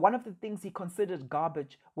 So one of the things he considered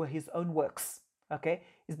garbage were his own works. Okay,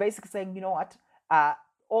 he's basically saying, you know what,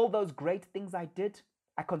 all those great things I did,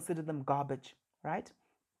 I consider them garbage, right?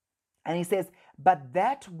 And he says, but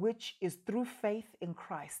that which is through faith in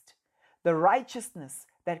Christ, the righteousness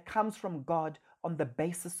that comes from God on the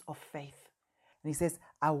basis of faith. And he says,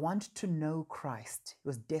 I want to know Christ. He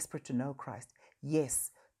was desperate to know Christ.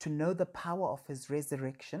 Yes, to know the power of his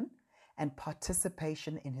resurrection and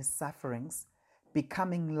participation in his sufferings,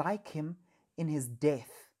 becoming like him in his death,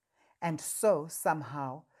 and so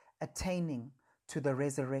somehow attaining to the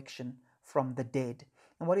resurrection from the dead.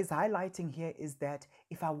 And what he's highlighting here is that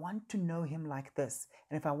if I want to know him like this,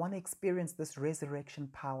 and if I want to experience this resurrection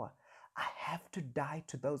power, I have to die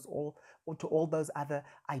to those all those other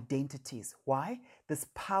identities. Why? This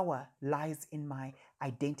power lies in my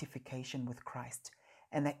identification with Christ.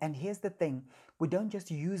 And here's the thing, we don't just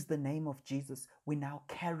use the name of Jesus, we now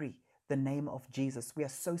carry the name of Jesus. We are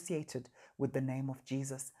associated with the name of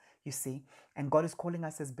Jesus, you see. And God is calling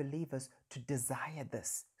us as believers to desire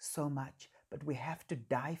this so much. But we have to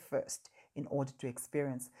die first in order to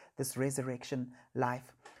experience this resurrection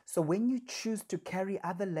life. So when you choose to carry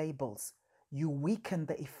other labels, you weaken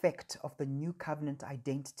the effect of the new covenant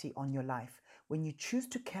identity on your life. When you choose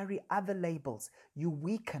to carry other labels, you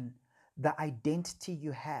weaken the identity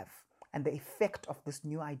you have and the effect of this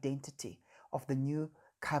new identity of the new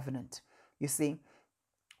covenant. You see,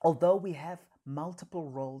 although we have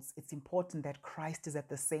multiple roles, it's important that Christ is at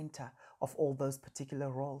the center of all those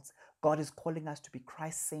particular roles. God is calling us to be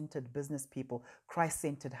Christ-centered business people,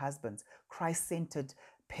 Christ-centered husbands, Christ-centered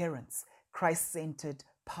parents, Christ-centered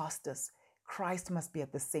pastors. Christ must be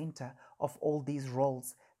at the center of all these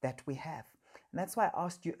roles that we have. And that's why I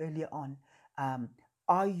asked you earlier on,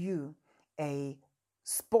 are you a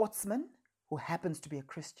sportsman who happens to be a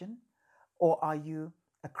Christian? Or are you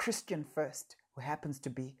a Christian first who happens to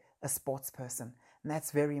be a sports person? And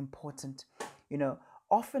that's very important. You know,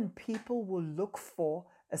 often people will look for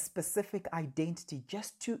a specific identity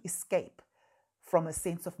just to escape from a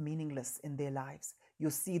sense of meaningless in their lives.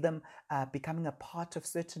 You'll see them becoming a part of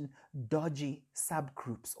certain dodgy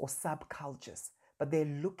subgroups or subcultures, but they're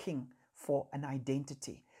looking for an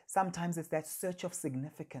identity. Sometimes it's that search of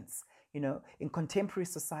significance. You know, in contemporary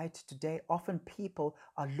society today, often people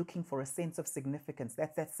are looking for a sense of significance.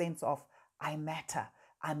 That's that sense of, I matter,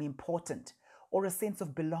 I'm important, or a sense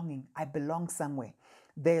of belonging, I belong somewhere.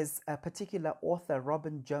 There's a particular author,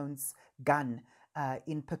 Robin Jones Gunn,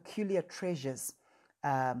 in Peculiar Treasures,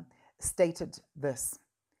 stated this,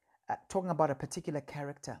 talking about a particular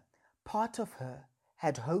character. Part of her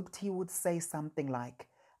had hoped he would say something like,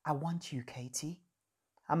 I want you, Katie.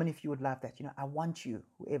 How many of you would love that? I want you,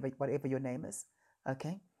 whatever your name is.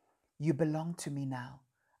 Okay? You belong to me now.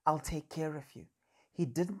 I'll take care of you. He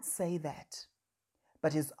didn't say that,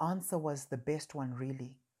 but his answer was the best one,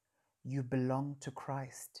 really. You belong to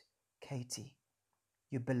Christ, Katie.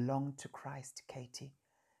 You belong to Christ, Katie.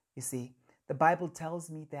 You see, the Bible tells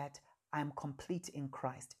me that I'm complete in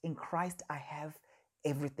Christ. In Christ, I have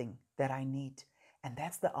everything that I need. And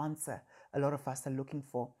that's the answer a lot of us are looking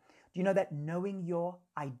for. Do you know that knowing your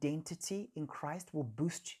identity in Christ will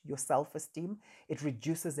boost your self-esteem? It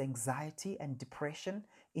reduces anxiety and depression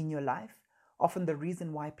in your life. Often the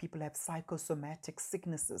reason why people have psychosomatic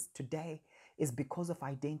sicknesses today is because of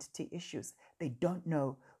identity issues. They don't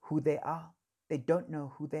know who they are. They don't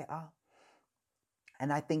know who they are.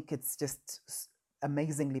 And I think it's just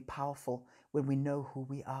amazingly powerful when we know who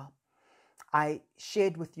we are. I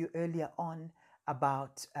shared with you earlier on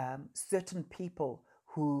about certain people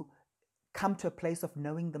who come to a place of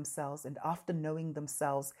knowing themselves, and after knowing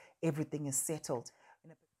themselves, everything is settled.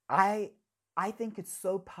 I think it's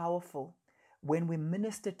so powerful when we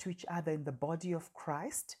minister to each other in the body of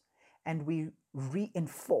Christ and we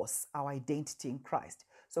reinforce our identity in Christ.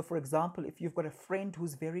 So, for example, if you've got a friend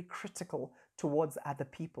who's very critical towards other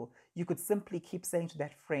people, you could simply keep saying to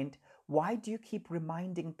that friend, why do you keep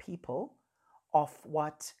reminding people of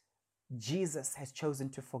what Jesus has chosen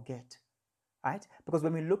to forget? Right? Because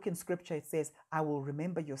when we look in scripture, it says, I will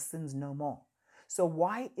remember your sins no more. So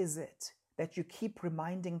why is it that you keep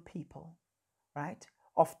reminding people, right,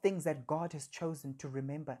 of things that God has chosen to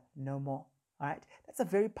remember no more? All right? That's a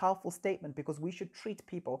very powerful statement, because we should treat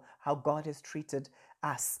people how God has treated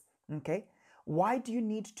us. Okay? Why do you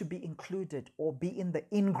need to be included or be in the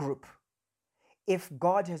in group if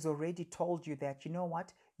God has already told you that, you know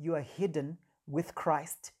what, you are hidden with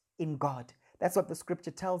Christ in God? That's what the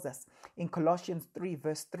scripture tells us. In Colossians 3,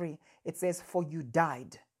 verse 3, it says, for you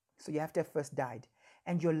died. So you have to have first died.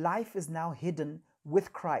 And your life is now hidden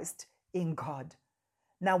with Christ in God.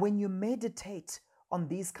 Now, when you meditate on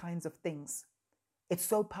these kinds of things, it's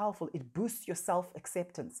so powerful. It boosts your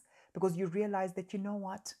self-acceptance, because you realize that, you know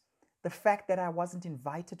what? The fact that I wasn't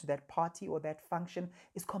invited to that party or that function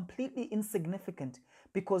is completely insignificant,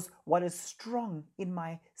 because what is strong in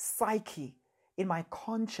my psyche, in my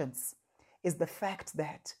conscience, is the fact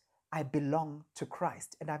that I belong to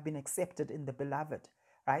Christ and I've been accepted in the beloved,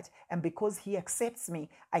 right? And because he accepts me,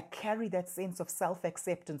 I carry that sense of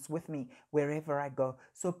self-acceptance with me wherever I go.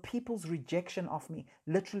 So people's rejection of me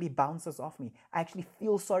literally bounces off me. I actually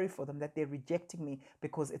feel sorry for them that they're rejecting me,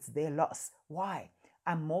 because it's their loss. Why?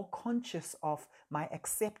 I'm more conscious of my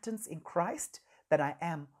acceptance in Christ than I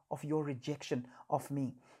am of your rejection of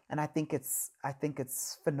me. And I think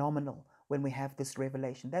it's phenomenal when we have this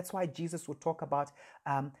revelation. That's why Jesus would talk about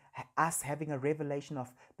us having a revelation of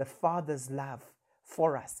the Father's love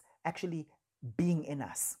for us actually being in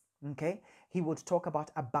us. Okay? He would talk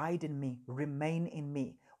about abide in me, remain in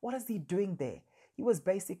me. What is he doing there? He was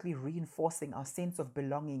basically reinforcing our sense of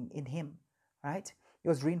belonging in him, right? He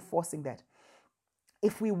was reinforcing that.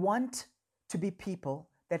 If we want to be people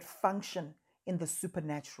that function in the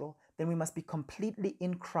supernatural, then we must be completely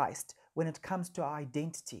in Christ when it comes to our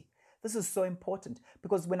identity. This is so important,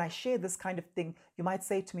 because when I share this kind of thing, you might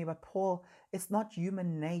say to me, but Paul, it's not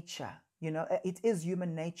human nature. It is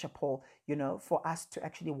human nature, Paul, for us to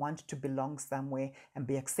actually want to belong somewhere and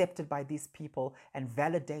be accepted by these people and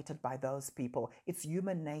validated by those people. It's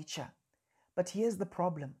human nature. But here's the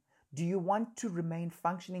problem. Do you want to remain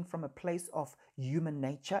functioning from a place of human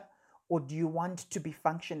nature, or do you want to be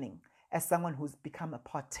functioning as someone who's become a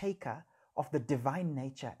partaker of the divine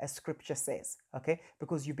nature, as scripture says, okay?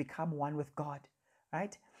 Because you become one with God,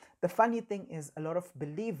 right? The funny thing is, a lot of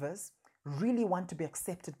believers really want to be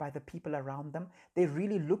accepted by the people around them. They're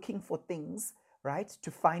really looking for things, right, to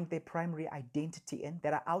find their primary identity in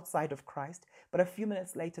that are outside of Christ. But a few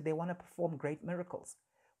minutes later, they want to perform great miracles.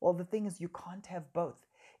 Well, the thing is, you can't have both.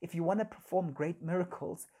 If you want to perform great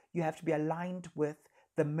miracles, you have to be aligned with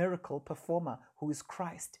the miracle performer, who is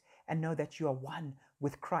Christ, and know that you are one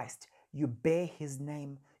with Christ. You bear his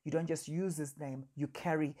name. You don't just use his name, you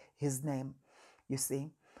carry his name. You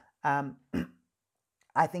see,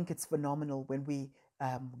 I think it's phenomenal when we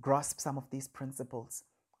grasp some of these principles.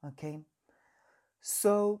 Okay,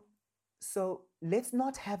 so let's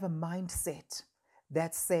not have a mindset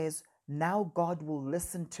that says, now God will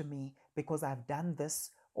listen to me because I've done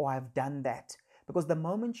this or I've done that. Because the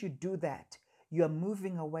moment you do that, you are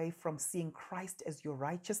moving away from seeing Christ as your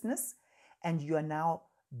righteousness, and you are now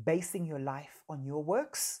basing your life on your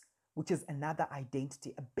works, which is another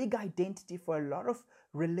identity. A big identity for a lot of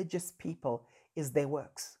religious people is their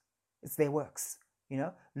works. It's their works.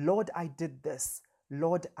 Lord, I did this.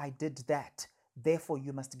 Lord, I did that, therefore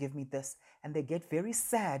you must give me this. And they get very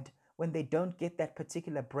sad when they don't get that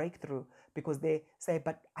particular breakthrough, because they say,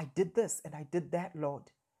 but I did this and I did that, Lord.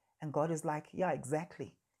 And God is like, yeah,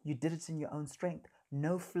 exactly. You did it in your own strength.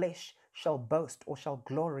 No flesh shall boast or shall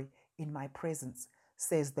glory in my presence,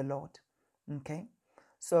 says the Lord. Okay?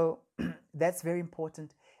 So that's very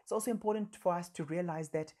important. It's also important for us to realize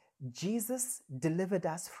that Jesus delivered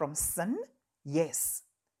us from sin, yes.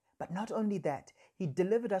 But not only that, he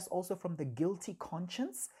delivered us also from the guilty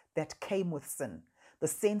conscience that came with sin, the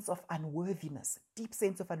sense of unworthiness, deep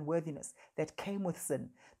sense of unworthiness that came with sin,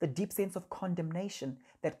 the deep sense of condemnation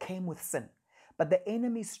that came with sin. But the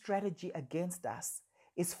enemy's strategy against us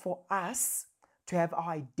is for us to have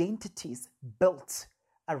our identities built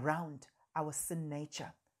around our sin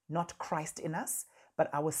nature, not Christ in us, but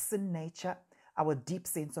our sin nature, our deep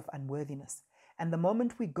sense of unworthiness. And the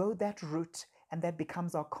moment we go that route and that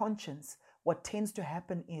becomes our conscience, what tends to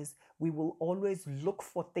happen is we will always look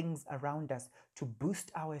for things around us to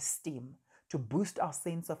boost our esteem, to boost our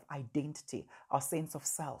sense of identity, our sense of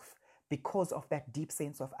self, because of that deep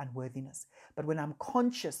sense of unworthiness. But when I'm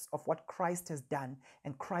conscious of what Christ has done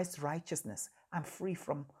and Christ's righteousness, I'm free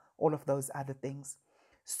from all of those other things.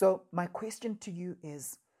 So my question to you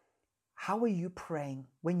is, how are you praying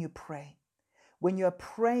when you pray? When you're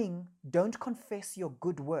praying, don't confess your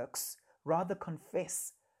good works, rather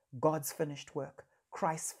confess God's finished work,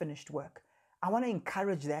 Christ's finished work. I want to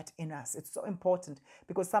encourage that in us. It's so important,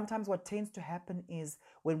 because sometimes what tends to happen is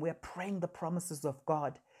when we're praying the promises of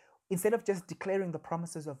God, instead of just declaring the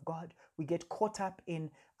promises of God, we get caught up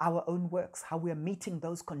in our own works, how we are meeting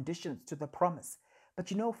those conditions to the promise. But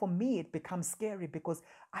for me, it becomes scary, because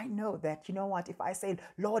I know that, if I say,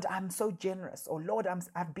 Lord, I'm so generous, or Lord,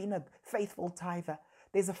 I've been a faithful tither,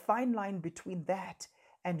 there's a fine line between that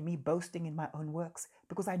and me boasting in my own works,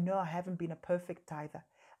 because I know I haven't been a perfect tither.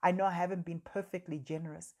 I know I haven't been perfectly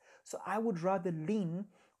generous. So I would rather lean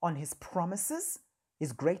on his promises,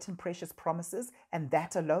 his great and precious promises, and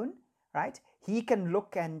that alone, right? He can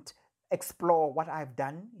look and explore what I've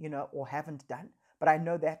done, or haven't done. But I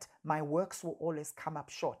know that my works will always come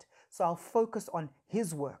up short. So I'll focus on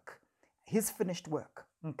his work, his finished work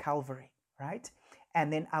in Calvary, right?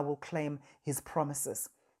 And then I will claim his promises,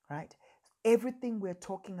 right? Everything we're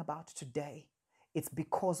talking about today, it's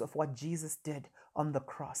because of what Jesus did on the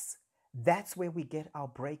cross. That's where we get our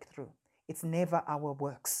breakthrough. It's never our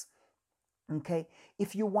works. Okay,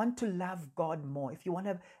 if you want to love God more, if you want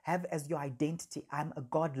to have as your identity, I'm a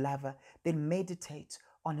God lover, then meditate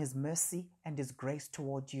on his mercy and his grace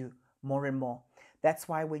toward you more and more. That's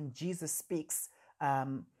why when Jesus speaks,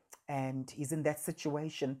 and he's in that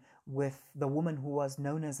situation with the woman who was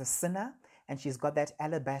known as a sinner, and she's got that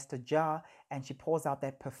alabaster jar, and she pours out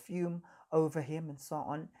that perfume over him and so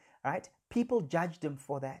on, right? People judged him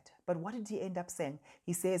for that. But what did he end up saying?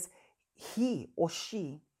 He says, he or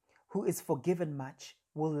she who is forgiven much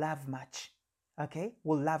will love much, okay?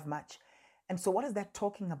 Will love much. And so what is that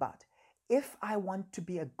talking about? If I want to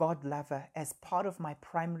be a God lover as part of my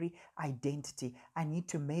primary identity, I need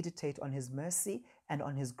to meditate on his mercy and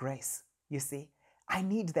on his grace. You see, I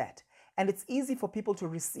need that. And it's easy for people to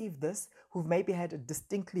receive this who've maybe had a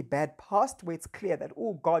distinctly bad past, where it's clear that,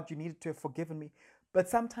 oh God, you needed to have forgiven me. But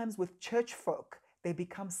sometimes with church folk, they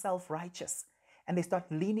become self-righteous and they start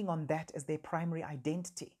leaning on that as their primary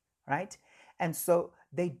identity, right? And so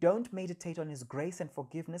they don't meditate on his grace and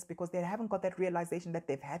forgiveness, because they haven't got that realization that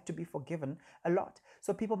they've had to be forgiven a lot.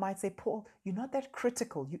 So people might say, Paul, you're not that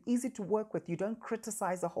critical. You're easy to work with. You don't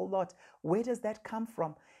criticize a whole lot. Where does that come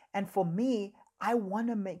from? And for me, I want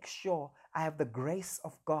to make sure I have the grace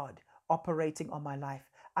of God operating on my life.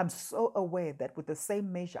 I'm so aware that with the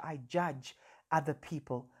same measure I judge other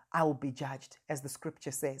people, I will be judged, as the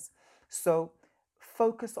scripture says. So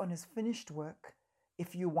focus on his finished work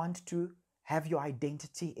if you want to have your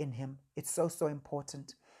identity in him. It's so, so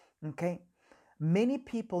important. Okay? Many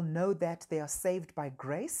people know that they are saved by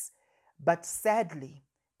grace, but sadly,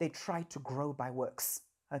 they try to grow by works.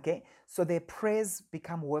 Okay? So their prayers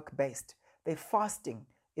become work-based. Their fasting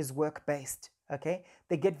is work-based. Okay?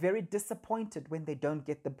 They get very disappointed when they don't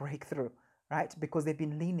get the breakthrough, right? Because they've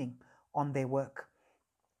been leaning on their work.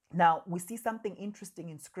 Now, we see something interesting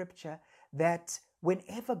in scripture, that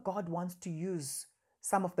whenever God wants to use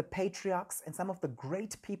some of the patriarchs and some of the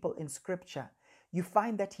great people in scripture, you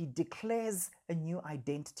find that he declares a new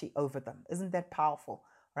identity over them. Isn't that powerful,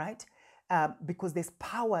 right? Because there's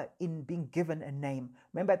power in being given a name.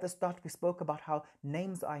 Remember at the start we spoke about how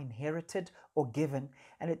names are inherited or given,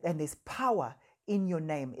 and there's power in your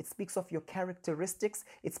name. It speaks of your characteristics,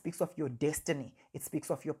 it speaks of your destiny, it speaks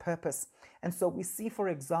of your purpose. And so we see, for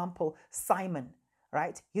example, Simon,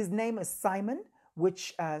 right? His name is Simon,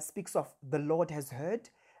 which speaks of the Lord has heard,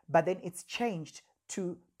 but then it's changed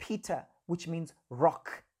to Peter, which means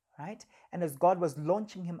rock, right? And as God was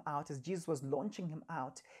launching him out, as Jesus was launching him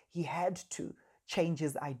out, he had to change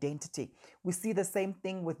his identity. We see the same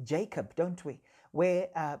thing with Jacob, don't we? Where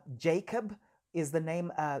Jacob is the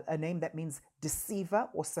name, a name that means deceiver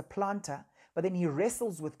or supplanter, but then he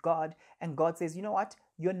wrestles with God, and God says, you know what?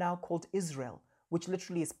 You're now called Israel, which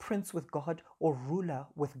literally is prince with God or ruler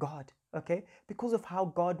with God, okay? Because of how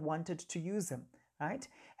God wanted to use him, right?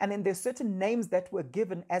 And then there's certain names that were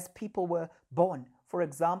given as people were born. For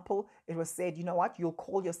example, it was said, you know what? You'll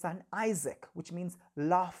call your son Isaac, which means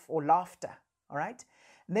laugh or laughter, all right?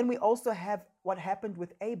 And then we also have what happened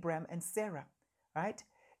with Abraham and Sarah, right?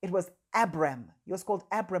 It was Abram. He was called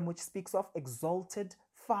Abram, which speaks of exalted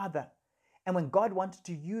father. And when God wanted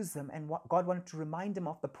to use him and God wanted to remind him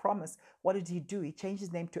of the promise, what did he do? He changed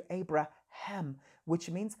his name to Abraham, which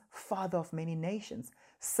means father of many nations.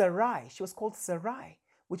 Sarai, she was called Sarai,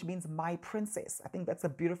 which means my princess. I think that's a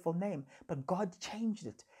beautiful name. But God changed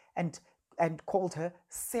it and called her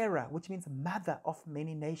Sarah, which means mother of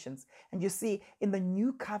many nations. And you see, in the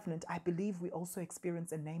new covenant, I believe we also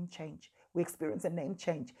experience a name change. We experience a name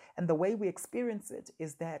change. And the way we experience it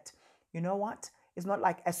is that, you know what? It's not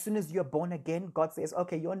like as soon as you're born again, God says,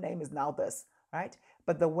 okay, your name is now this, right?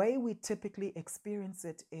 But the way we typically experience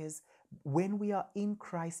it is when we are in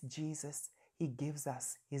Christ Jesus, he gives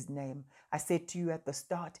us his name. I said to you at the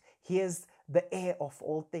start, here's the heir of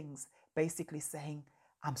all things, basically saying,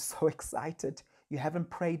 I'm so excited. You haven't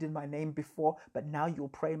prayed in my name before, but now you'll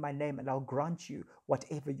pray in my name and I'll grant you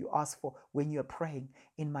whatever you ask for when you're praying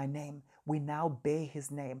in my name. We now bear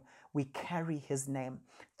his name. We carry his name.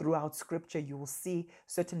 Throughout scripture, you will see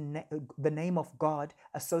the name of God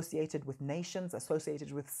associated with nations,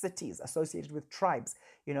 associated with cities, associated with tribes.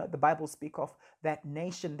 You know, the Bible speaks of that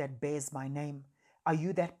nation that bears my name. Are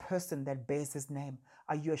you that person that bears his name?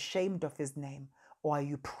 Are you ashamed of his name? Or are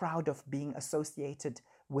you proud of being associated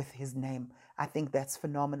with his name? I think that's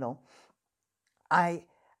phenomenal. I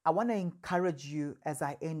want to encourage you as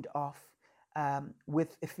I end off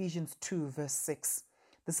with Ephesians 2, verse 6.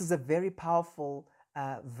 This is a very powerful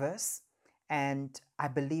verse, and I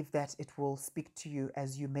believe that it will speak to you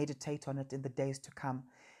as you meditate on it in the days to come.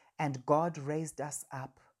 And God raised us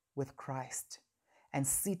up with Christ and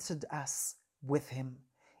seated us with him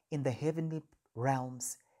in the heavenly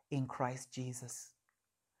realms in Christ Jesus.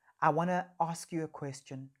 I want to ask you a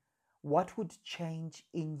question. What would change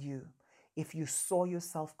in you if you saw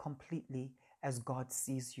yourself completely as God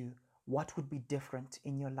sees you? What would be different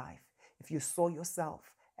in your life if you saw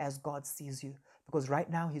yourself as God sees you? Because right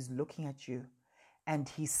now he's looking at you and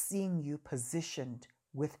he's seeing you positioned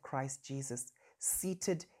with Christ Jesus,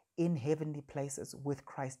 seated in heavenly places with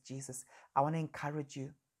Christ Jesus. I want to encourage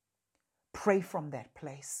you. Pray from that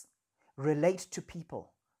place. Relate to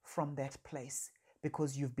people from that place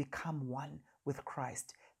because you've become one with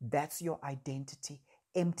Christ. That's your identity.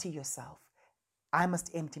 Empty yourself. I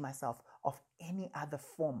must empty myself of any other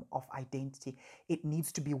form of identity. It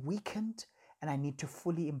needs to be weakened, and I need to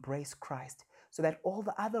fully embrace Christ so that all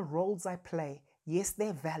the other roles I play, yes,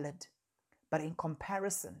 they're valid, but in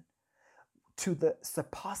comparison to the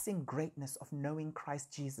surpassing greatness of knowing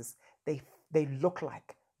Christ Jesus, they look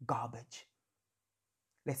like garbage.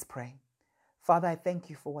 Let's pray. Father, I thank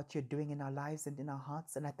you for what you're doing in our lives and in our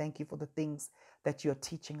hearts, and I thank you for the things that you're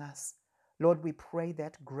teaching us. Lord, we pray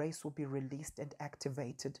that grace will be released and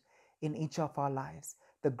activated in each of our lives.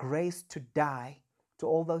 The grace to die to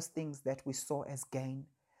all those things that we saw as gain.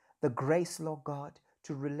 The grace, Lord God,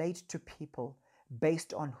 to relate to people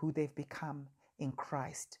based on who they've become in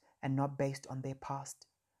Christ and not based on their past.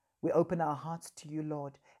 We open our hearts to you,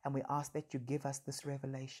 Lord, and we ask that you give us this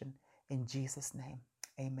revelation in Jesus' name.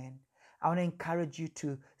 Amen. I want to encourage you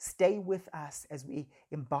to stay with us as we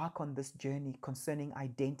embark on this journey concerning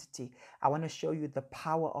identity. I want to show you the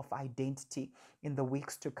power of identity in the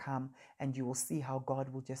weeks to come, and you will see how God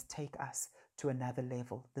will just take us to another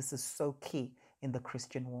level. This is so key in the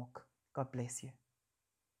Christian walk. God bless you.